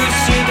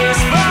used to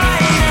this by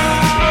now.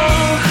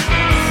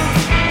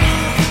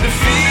 The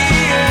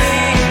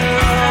feeling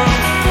of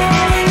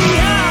falling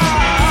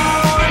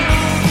down.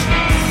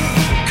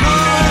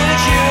 Could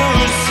you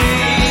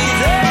see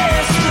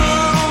this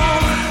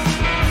through?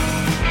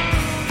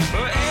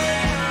 Or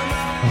am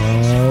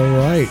I All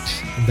right.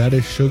 That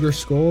is Sugar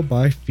Skull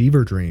by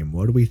Fever Dream.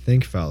 What do we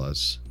think,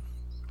 fellas?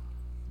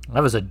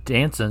 That was a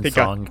dancing Think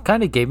I- song.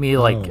 Kind of gave me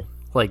like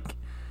Oh.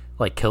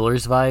 like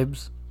Killers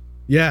vibes.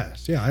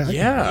 Yes. Yeah. I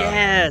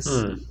Yes.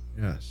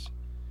 Yes.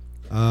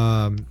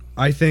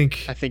 I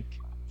think. I think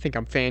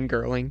I'm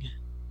fangirling.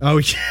 Oh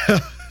yeah.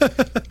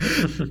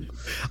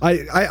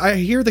 I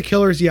hear the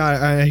Killers. Yeah,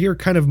 I hear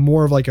kind of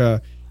more of like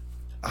an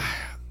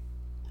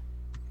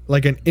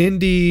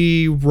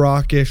indie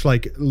rockish,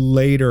 like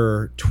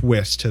later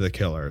twist to the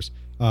Killers.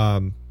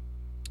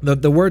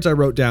 The words I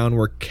wrote down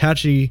were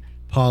catchy,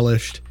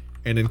 polished,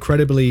 and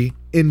incredibly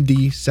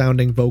indie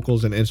sounding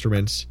vocals and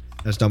instruments.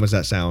 As dumb as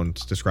that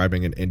sounds,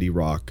 describing an indie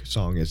rock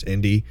song as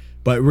indie,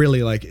 but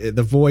really like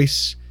the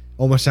voice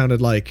almost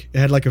sounded like it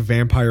had like a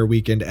Vampire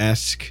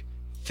Weekend-esque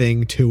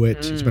thing to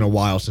it. It's been a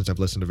while since I've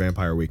listened to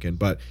Vampire Weekend,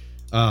 but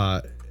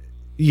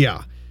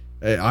yeah,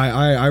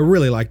 I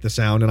really like the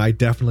sound, and I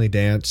definitely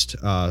danced.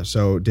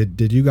 So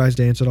did you guys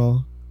dance at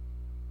all?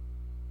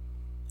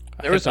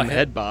 There was some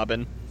head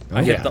bobbing.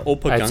 I hit the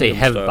Opa I'd say Gangnam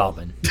heavy style.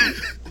 bobbing.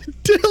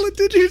 Dylan,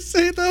 did you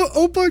say the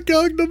Opa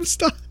Gangnam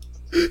style?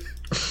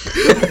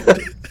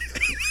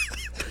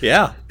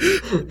 Yeah.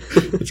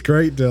 It's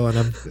great, Dylan.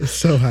 I'm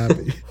so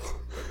happy.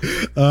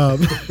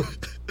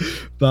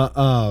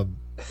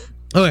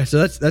 Okay,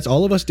 so that's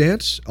all of us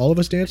dance. All of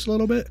us dance a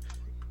little bit.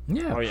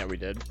 Yeah. Oh yeah, we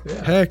did.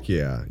 Heck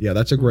yeah,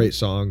 that's a great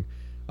song.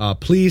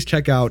 Please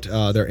check out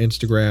their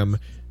Instagram.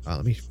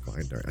 Let me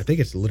find their. I think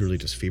it's literally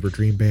just Fever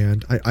Dream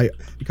Band. I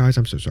guys,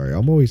 I'm so sorry.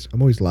 I'm always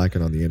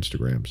lacking on the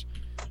Instagrams.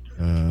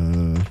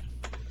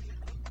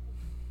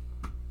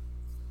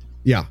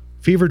 Yeah,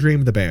 Fever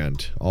Dream the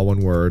band, all one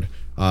word.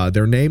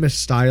 Their name is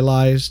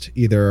stylized,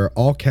 either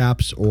all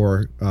caps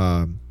or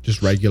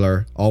just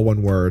regular, all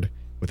one word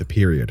with a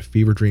period.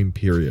 Fever Dream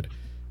period.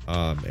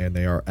 And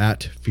they are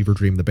at Fever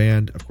Dream the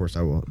band. Of course,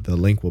 the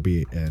link will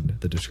be in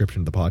the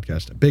description of the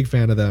podcast. A big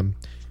fan of them.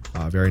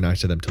 Very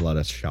nice of them to let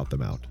us shout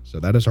them out. So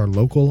that is our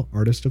local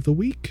artist of the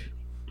week.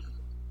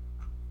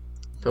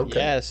 Okay.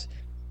 Yes.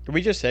 Can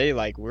we just say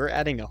like we're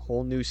adding a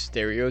whole new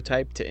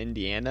stereotype to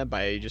Indiana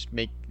by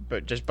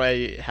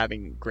by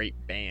having great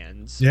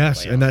bands?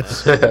 Yes, play and on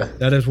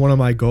that is one of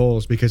my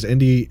goals because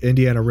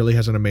Indiana really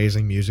has an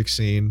amazing music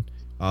scene.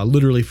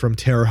 literally from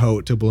Terre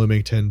Haute to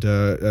Bloomington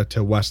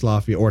to West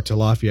Lafayette, or to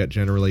Lafayette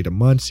generally, to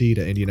Muncie,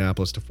 to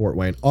Indianapolis, to Fort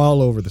Wayne,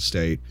 all over the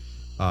state.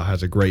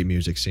 Has a great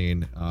music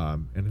scene,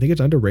 and I think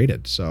it's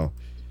underrated. So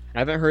I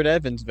haven't heard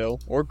Evansville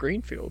or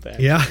Greenfield.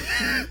 Actually. yeah,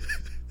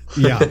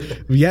 yeah,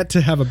 yet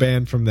to have a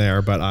band from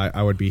there, but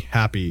I would be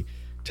happy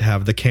to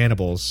have the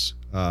Cannibals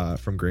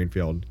from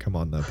Greenfield come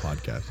on the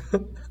podcast.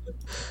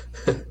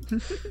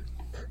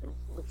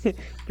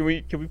 Can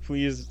we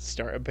please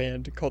start a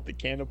band called the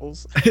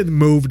Cannibals? And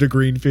move to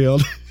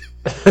Greenfield.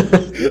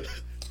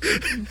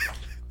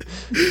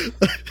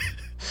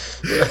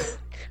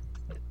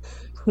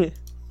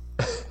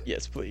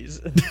 Yes,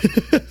 please.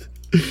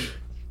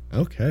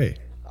 Okay.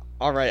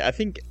 All right, I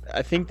think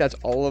that's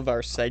all of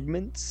our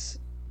segments,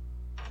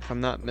 if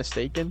I'm not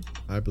mistaken.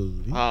 I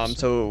believe.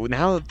 So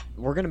now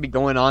we're gonna be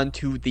going on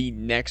to the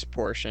next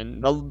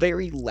portion, the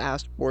very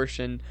last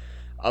portion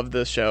of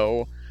the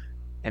show,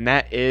 and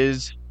that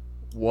is,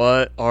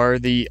 what are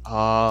the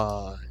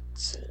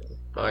odds?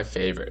 My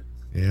favorite.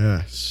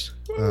 Yes.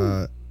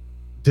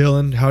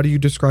 Dylan, how do you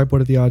describe what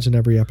are the odds in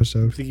every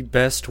episode? The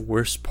best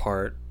worst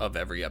part of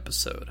every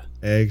episode.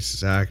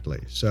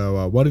 Exactly.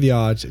 So, what are the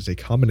odds is a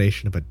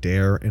combination of a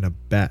dare and a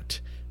bet.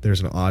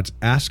 There's an odds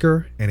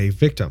asker and a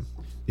victim.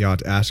 The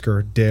odds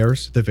asker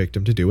dares the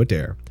victim to do a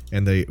dare,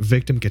 and the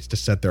victim gets to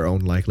set their own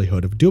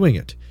likelihood of doing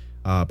it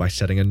by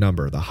setting a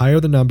number. The higher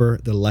the number,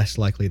 the less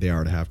likely they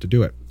are to have to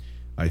do it.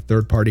 A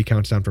third party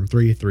counts down from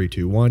 3, 3,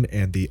 2, 1,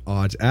 and the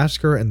odds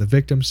asker and the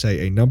victim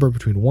say a number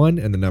between 1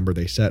 and the number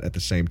they set at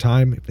the same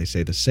time. If they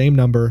say the same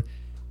number,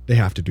 they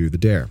have to do the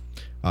dare.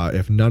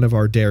 If none of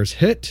our dares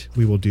hit,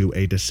 we will do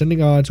a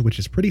descending odds, which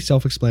is pretty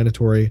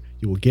self-explanatory.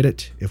 You will get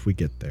it if we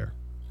get there.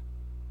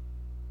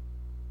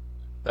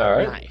 All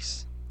right.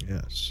 Nice.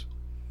 Yes.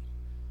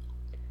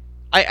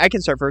 I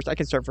can start first.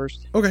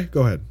 Okay,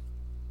 go ahead.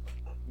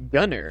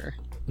 Gunner,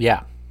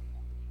 Yeah.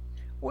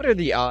 what are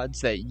the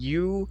odds that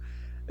you...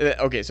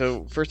 okay,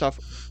 so first off,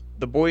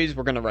 the boys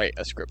were going to write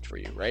a script for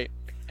you, right?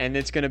 And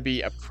it's going to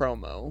be a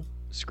promo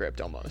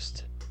script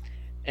almost.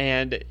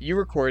 And you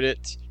record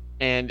it,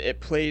 and it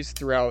plays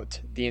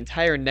throughout the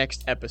entire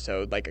next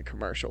episode like a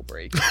commercial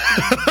break.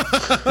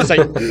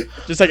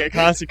 just like a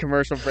constant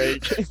commercial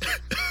break.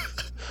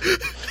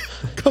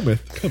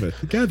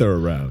 Cometh, gather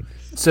around.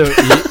 So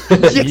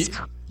Yes.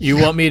 you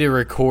want me to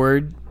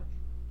record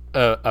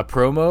a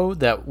promo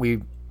that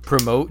we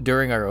promote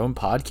during our own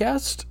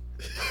podcast?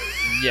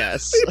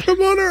 Yes.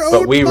 Come on our own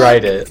But we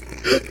write it.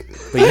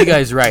 But you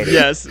guys write it.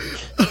 Yes.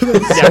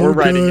 That's Yeah, we're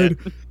writing it.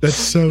 That's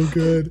so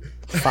good.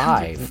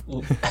 5.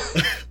 All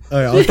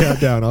right, I'll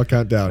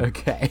count down.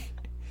 Okay.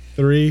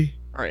 3,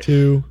 All right.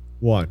 2,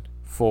 1.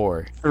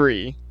 4.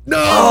 3. No!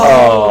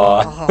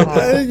 Oh,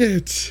 Dang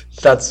it!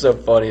 that's so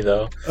funny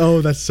though. Oh,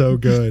 that's so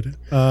good.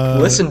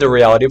 Listen to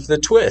Reality with a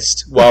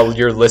Twist while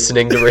you're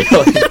listening to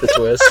Reality with a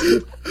Twist.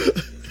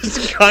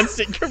 Just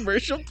constant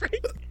commercial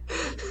break.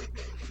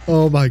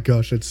 Oh my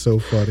gosh, it's so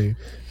funny.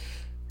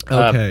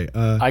 Okay.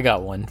 I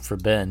got one for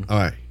Ben. All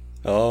right.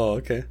 Oh,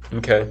 okay.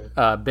 Okay.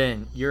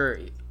 Ben, you're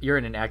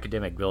in an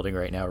academic building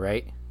right now,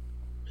 right?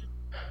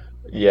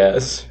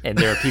 Yes. And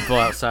there are people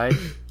outside.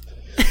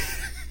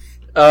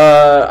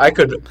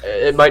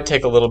 It might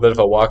take a little bit of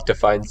a walk to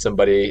find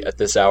somebody at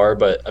this hour,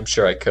 but I'm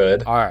sure I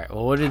could. All right.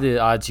 Well, what are the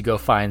odds you go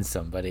find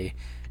somebody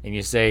and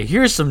you say,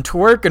 "Here's some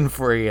twerking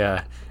for you"?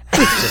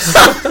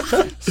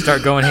 Just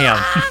start going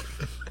ham.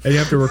 And you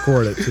have to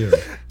record it too.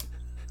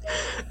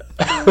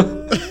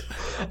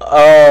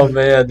 Oh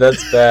man,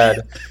 that's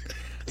bad.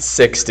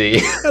 60.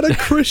 At a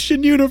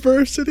Christian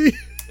university.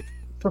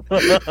 All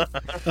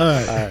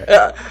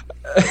right.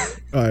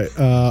 All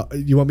right.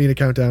 You want me to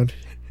count down?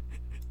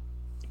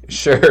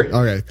 Sure.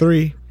 Okay.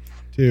 3,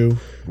 2,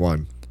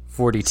 1.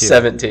 42.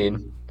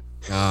 17.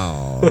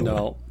 Oh.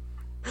 No.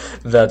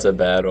 That's a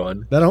bad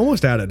one. That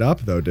almost added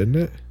up though, didn't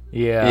it?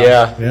 Yeah.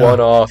 Yeah, one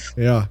off.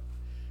 Yeah.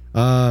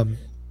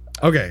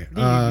 Okay.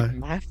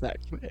 Laugh that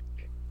quick.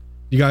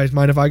 You guys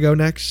mind if I go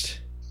next?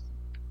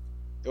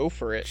 Go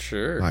for it.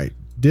 Sure. All right.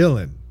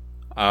 Dylan,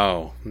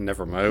 Oh,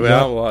 never mind.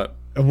 Well, what?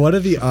 what are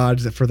the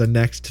odds that for the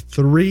next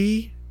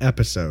 3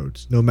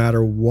 episodes, no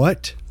matter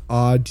what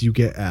odds you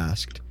get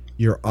asked,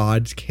 your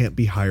odds can't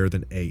be higher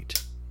than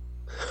 8?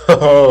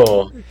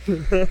 Oh.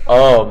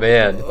 Oh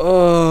man.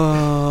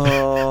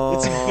 Oh.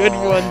 It's a good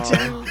one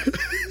too.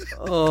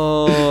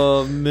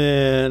 Oh,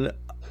 man.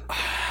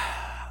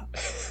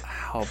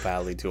 How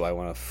badly do I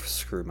want to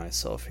screw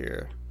myself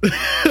here?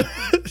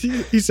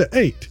 He said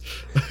 8.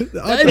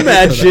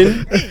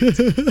 Imagine.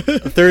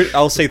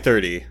 I'll say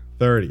 30.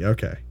 30.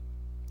 Okay.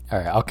 All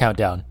right. I'll count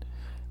down.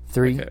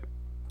 3, Okay.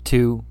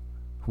 2,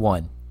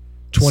 1.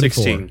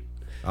 24. 16.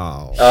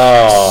 Oh.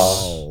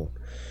 Oh.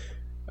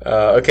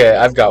 Okay,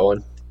 I've got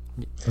one.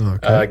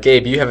 Okay.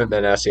 Gabe, you haven't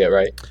been asked yet,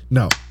 right?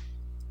 No.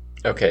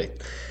 Okay.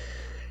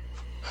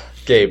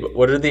 Gabe,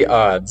 what are the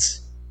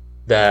odds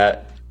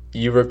that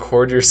you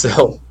record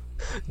yourself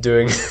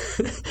doing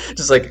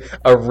just like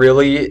a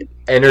really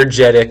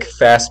energetic,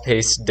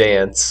 fast-paced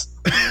dance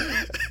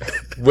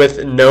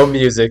with no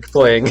music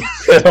playing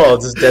at all,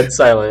 just dead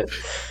silent,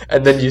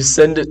 and then you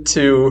send it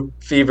to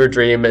Fever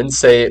Dream and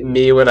say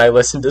me when I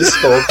listen to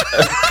Sculpt.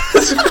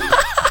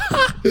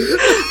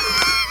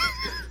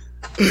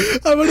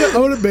 I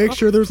want to make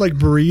sure there's like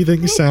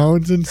breathing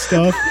sounds and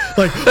stuff.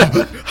 Like,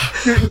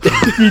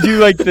 You do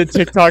like the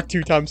TikTok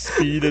 2 times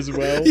speed as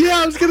well. yeah,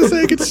 I was gonna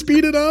say I could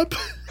speed it up.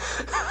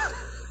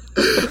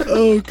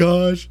 Oh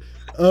gosh.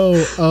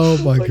 Oh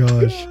my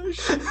gosh.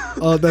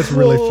 Oh, that's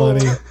really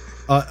funny.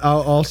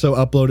 I'll also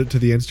upload it to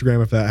the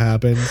Instagram if that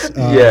happens.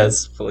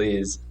 Yes,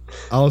 please.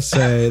 I'll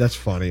say that's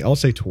funny. I'll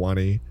say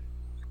 20.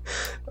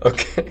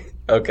 Okay.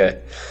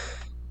 Okay.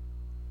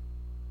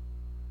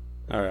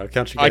 All right, I'll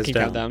count you guys I can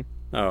down. count down.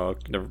 Oh,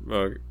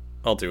 never,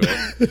 I'll do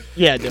it.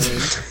 Yeah,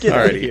 Dylan. Get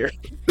out of Alrighty. here.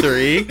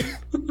 3,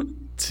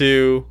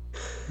 2,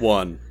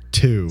 1.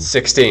 2.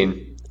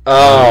 16.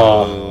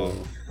 Oh.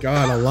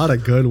 God, a lot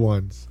of good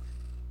ones.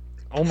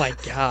 Oh my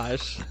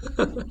gosh.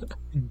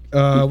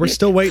 We're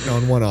still waiting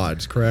on one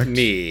odds, correct?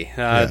 Me.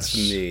 That's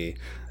Yes. me.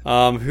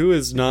 Who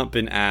has not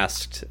been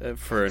asked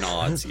for an I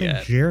don't odds think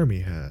yet? Jeremy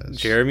has.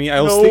 Jeremy? I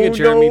was No, thinking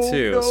Jeremy no,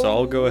 too, no. so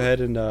I'll go ahead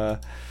and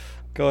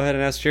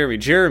ask Jeremy.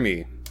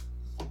 Jeremy,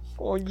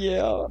 Oh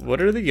yeah. what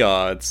are the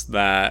odds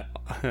that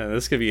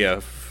this could be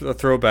a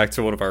throwback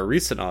to one of our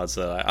recent odds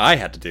that I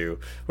had to do?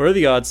 What are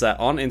the odds that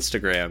on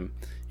Instagram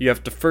you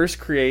have to first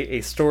create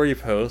a story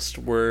post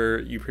where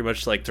you pretty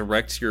much like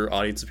direct your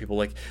audience of people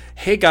like,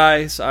 "Hey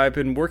guys, I've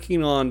been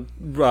working on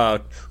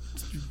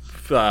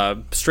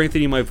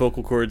strengthening my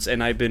vocal cords,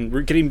 and I've been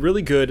getting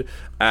really good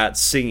at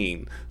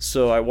singing.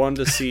 So I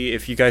wanted to see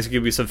if you guys could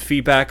give me some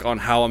feedback on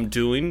how I'm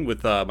doing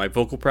with my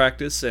vocal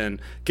practice,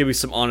 and give me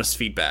some honest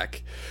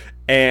feedback."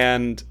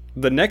 And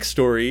the next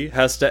story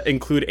has to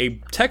include a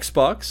text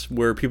box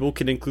where people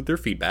can include their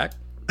feedback.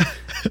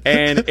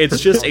 And it's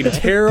just a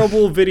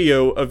terrible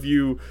video of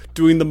you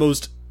doing the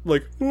most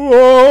like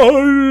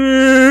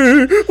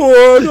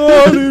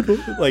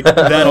like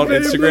that on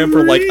Instagram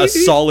for like a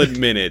solid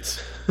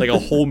minute, like a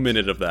whole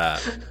minute of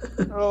that.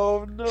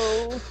 Oh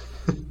no.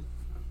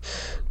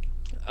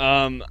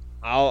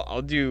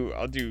 I'll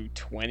do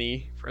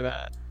 20 for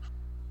that.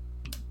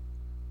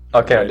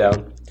 I'll count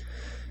down.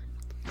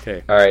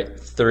 Okay, All right.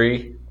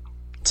 3,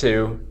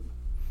 2,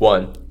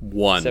 1.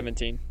 1.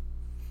 17.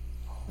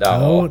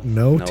 No, No.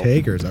 no Nope.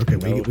 takers. Okay,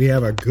 Nope. we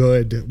have a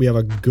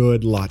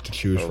good lot to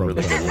choose from.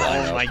 Really good Oh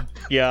lineup. my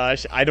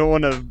gosh. I don't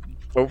want to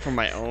vote for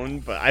my own,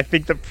 but I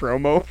think the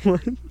promo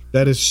one.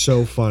 That is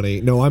so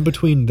funny. No, I'm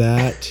between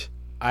that.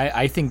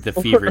 I think the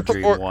Fever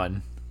Dream or-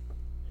 one.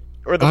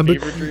 Or the I'm be-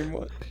 Fever Dream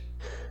one.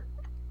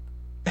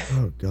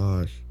 Oh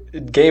gosh.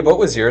 Gabe, what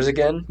was yours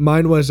again?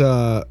 Mine was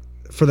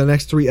for the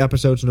next 3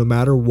 episodes, no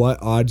matter what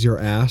odds you're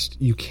asked,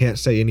 you can't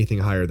say anything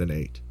higher than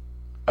 8.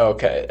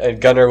 Okay. And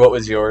Gunnar, what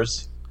was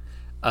yours?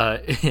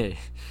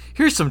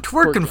 Here's some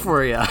twerking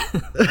for you.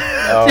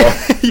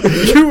 Oh.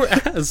 You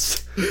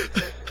asked.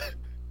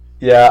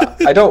 Yeah,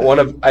 I don't want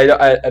to.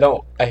 I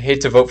don't. I hate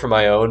to vote for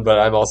my own, but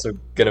I'm also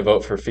gonna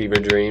vote for Fever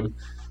Dream.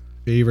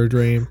 Fever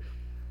Dream.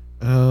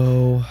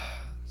 Oh.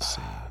 Let's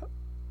see.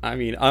 I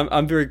mean,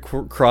 I'm very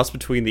cross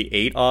between the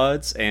 8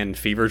 odds and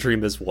Fever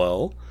Dream as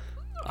well.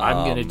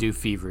 I'm gonna do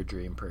Fever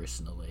Dream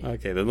personally.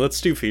 Okay, then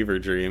let's do Fever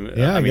Dream.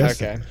 Yeah, I mean, guess.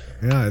 okay.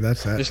 Yeah,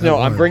 that's that. Just that know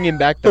I'm one. bringing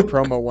back the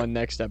promo one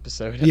next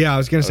episode. Yeah, I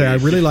was gonna say I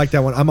really like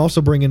that one. I'm also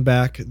bringing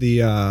back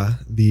the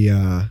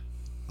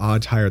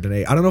odds higher than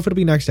 8. I don't know if it'll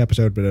be next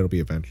episode, but it'll be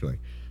eventually.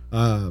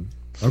 I'm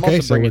Okay, also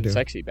so we're bringing doing.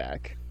 sexy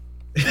back.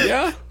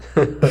 yeah.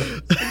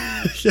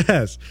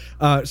 Yes.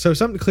 So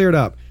something cleared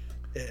up.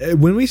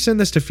 When we send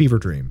this to Fever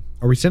Dream,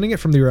 are we sending it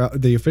from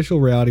the official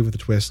Reality with a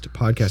Twist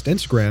podcast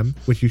Instagram,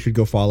 which you should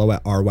go follow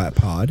at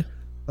rwatpod,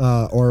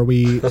 or are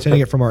we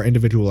sending it from our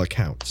individual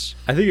accounts?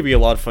 I think it'd be a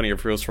lot funnier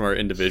if it was from our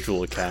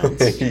individual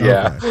accounts.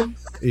 Yeah. Okay.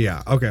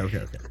 Yeah.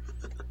 Okay.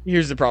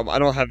 Here's the problem. I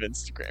don't have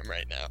Instagram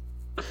right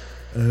now.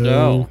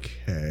 No.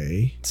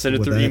 Okay. Send it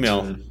Well, through that's-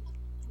 email.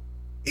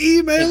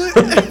 Email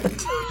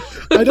it.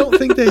 I don't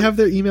think they have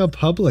their email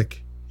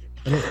public.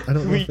 I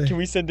don't know. if they... Can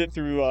we send it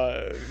through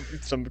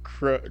some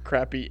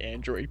crappy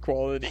Android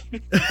quality?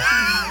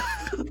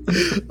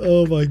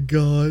 Oh my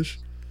gosh.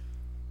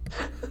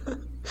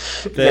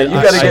 Yeah, you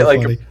I- gotta I- get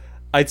like. Funny.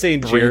 I'd say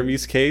in Three.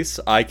 Jeremy's case,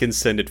 I can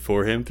send it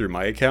for him through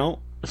my account.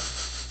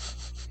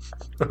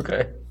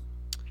 Okay.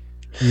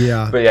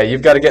 Yeah. But yeah,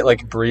 you've got to get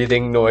like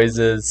breathing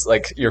noises,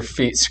 like your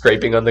feet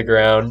scraping on the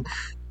ground,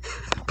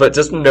 but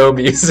just no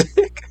music.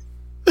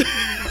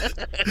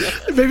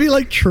 Maybe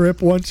like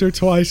trip once or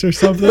twice or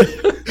something.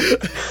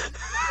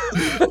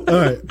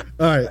 all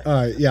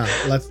right. Yeah,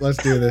 let's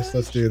do this.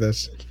 Let's do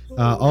this.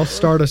 I'll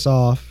start us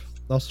off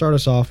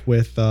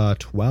with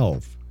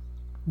 12.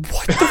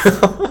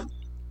 Oh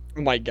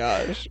my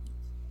gosh.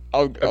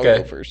 I'll Okay.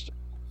 go first.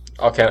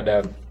 I'll count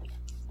down.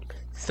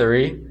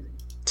 3,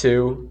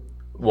 2,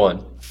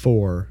 1.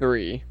 4.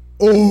 3.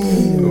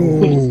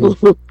 Oh.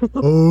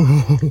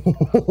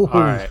 Oh.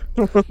 All right,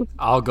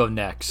 I'll go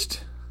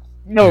next.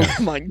 No,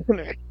 come on.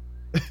 Gunnar.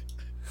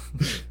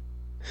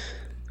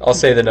 I'll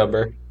say the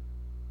number.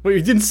 Wait,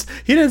 he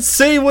didn't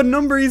say what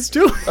number he's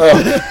doing.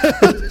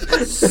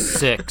 Oh,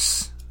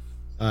 6.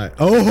 All right.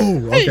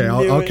 Oh, okay.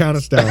 knew I'll it. count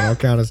us down. I'll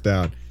count us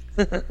down.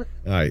 All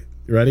right.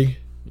 You ready?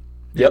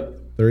 Yep.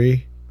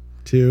 3,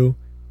 2,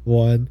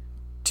 1.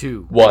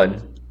 2.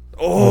 1.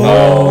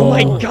 Oh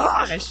my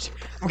gosh.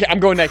 Okay, I'm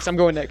going next. All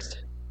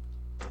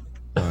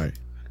right.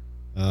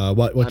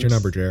 What's your I'm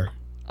number, Jer?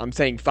 I'm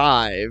saying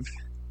 5.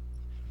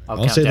 I'll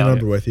I'll count say the down.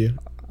 number with you.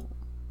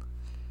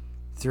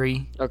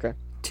 3, Okay.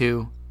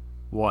 2,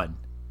 1.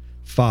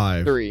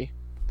 5. 3.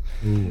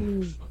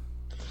 Ooh.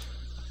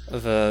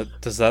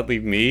 Does that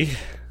leave me?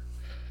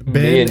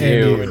 Ben Me and and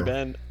you. You and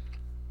Ben.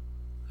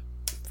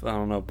 I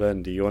don't know,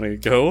 Ben. Do you want to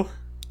go?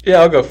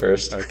 Yeah, I'll go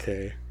first.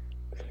 Okay.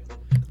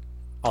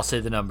 I'll say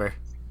the number.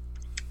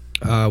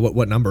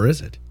 What number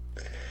is it?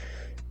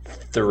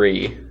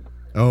 3.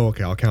 Oh,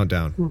 okay. I'll count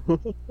down.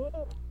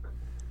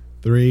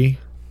 3,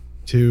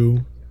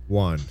 2,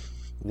 1.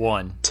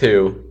 1.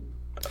 2.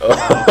 No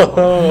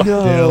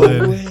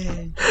Dylan.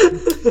 way.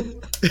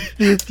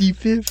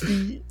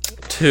 50-50.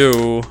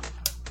 2.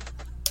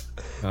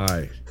 All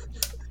right.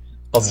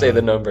 I'll say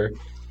the number.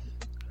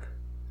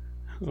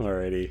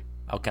 Alrighty.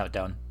 I'll count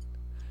down.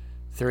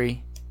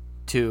 3,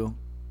 2,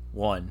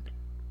 1.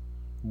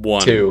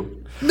 1.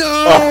 2.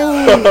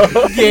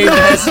 No! Gabe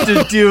has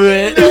to do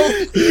it.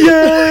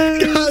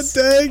 God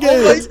dang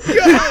it!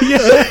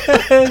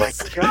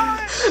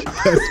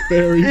 That's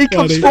very It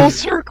comes funny. full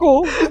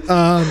circle.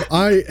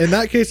 In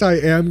that case, I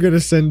am gonna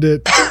send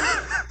it.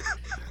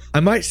 I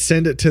might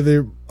send it to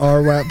the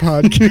RWAP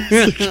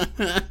podcast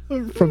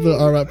from the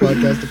RWAP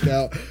podcast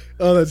account.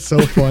 Oh, that's so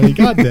funny!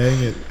 God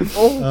dang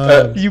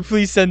it! You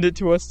please send it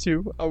to us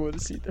too. I want to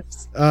see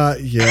this.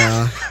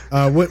 Yeah.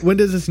 When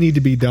does this need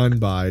to be done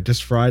by?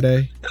 Just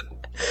Friday?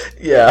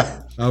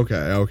 Yeah. Okay.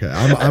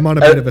 I'm on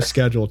a bit of a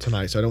schedule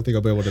tonight, so I don't think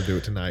I'll be able to do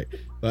it tonight.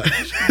 But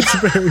it's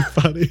very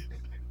funny.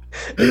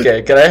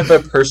 Okay, can I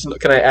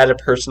add a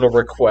personal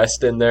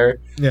request in there?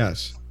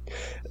 Yes.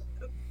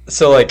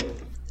 So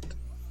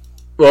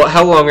well,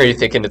 how long are you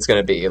thinking it's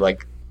going to be?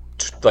 Like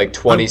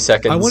 20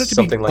 seconds, I want it to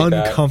something be like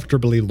that.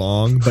 uncomfortably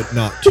long, but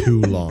not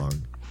too long.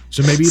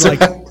 So maybe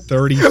like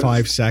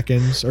 35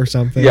 seconds or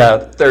something. Yeah,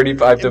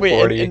 35 to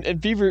 40.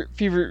 And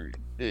Fever,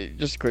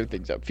 just to clear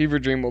things up, Fever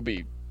Dream will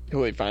be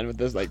totally fine with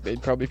this. Like,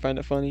 they'd probably find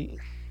it funny.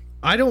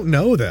 I don't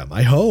know them.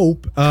 I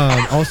hope.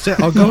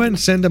 I'll go ahead and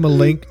send them a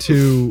link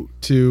to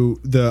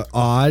the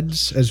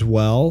odds as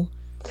well.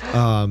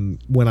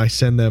 When I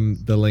send them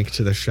the link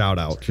to the shout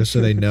out, just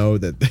so they know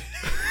that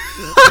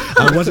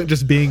I wasn't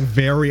just being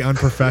very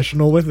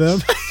unprofessional with them.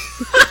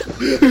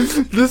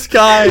 This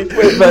guy.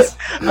 Wait, but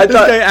I This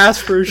thought guy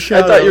asked for a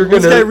shout thought out. you were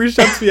This gonna- guy reached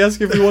out to me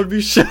asking if he wanted to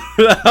be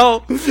shouted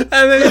out, and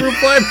then he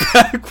replied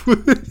back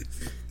with.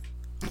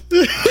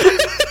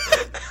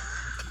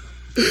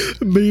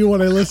 Me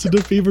when I listen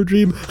to Fever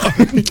Dream.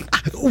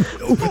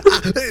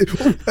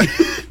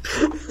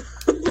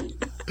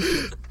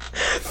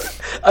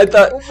 I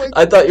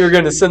thought you were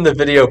going to send the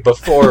video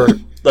before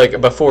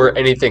before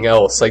anything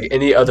else, like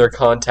any other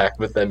contact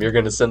with them. You're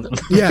going to send them.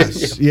 The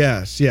video.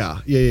 Yes, yeah.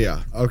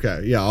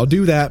 Okay, yeah, I'll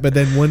do that. But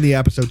then when the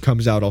episode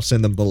comes out, I'll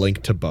send them the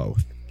link to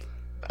both.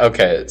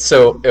 Okay,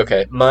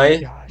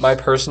 my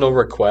personal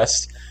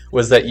request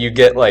was that you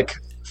get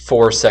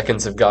 4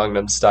 seconds of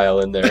Gangnam Style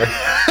in there.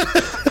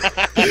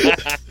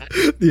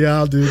 Yeah,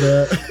 I'll do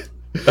that.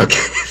 Okay.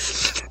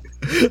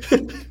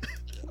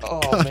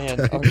 Oh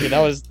man, okay,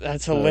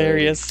 that's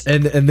hilarious.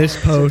 And this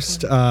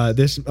post,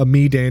 this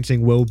me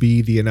dancing will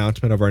be the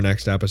announcement of our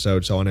next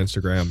episode. So on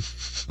Instagram,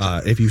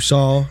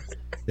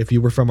 if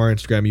you were from our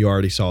Instagram, you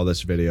already saw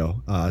this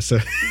video. Oh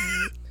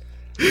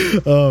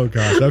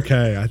gosh,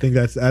 okay. I think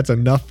that's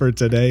enough for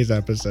today's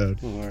episode.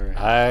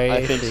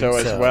 I think so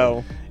as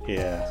well.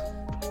 Yeah.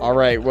 All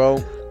right,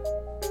 well,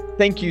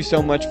 thank you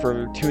so much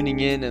for tuning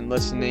in and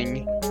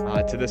listening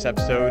to this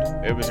episode.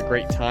 It was a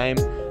great time.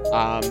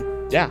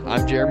 Yeah,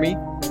 I'm Jeremy.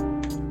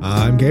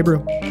 I'm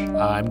Gabriel.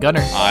 I'm Gunner.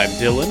 I'm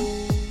Dylan.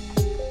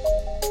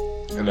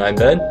 And I'm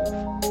Ben.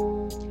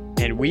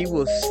 And we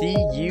will see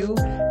you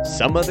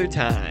some other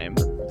time.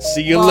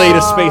 See you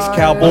later, Space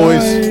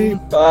Cowboys.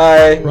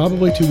 Bye. Bye.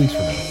 Probably 2 weeks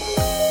from now.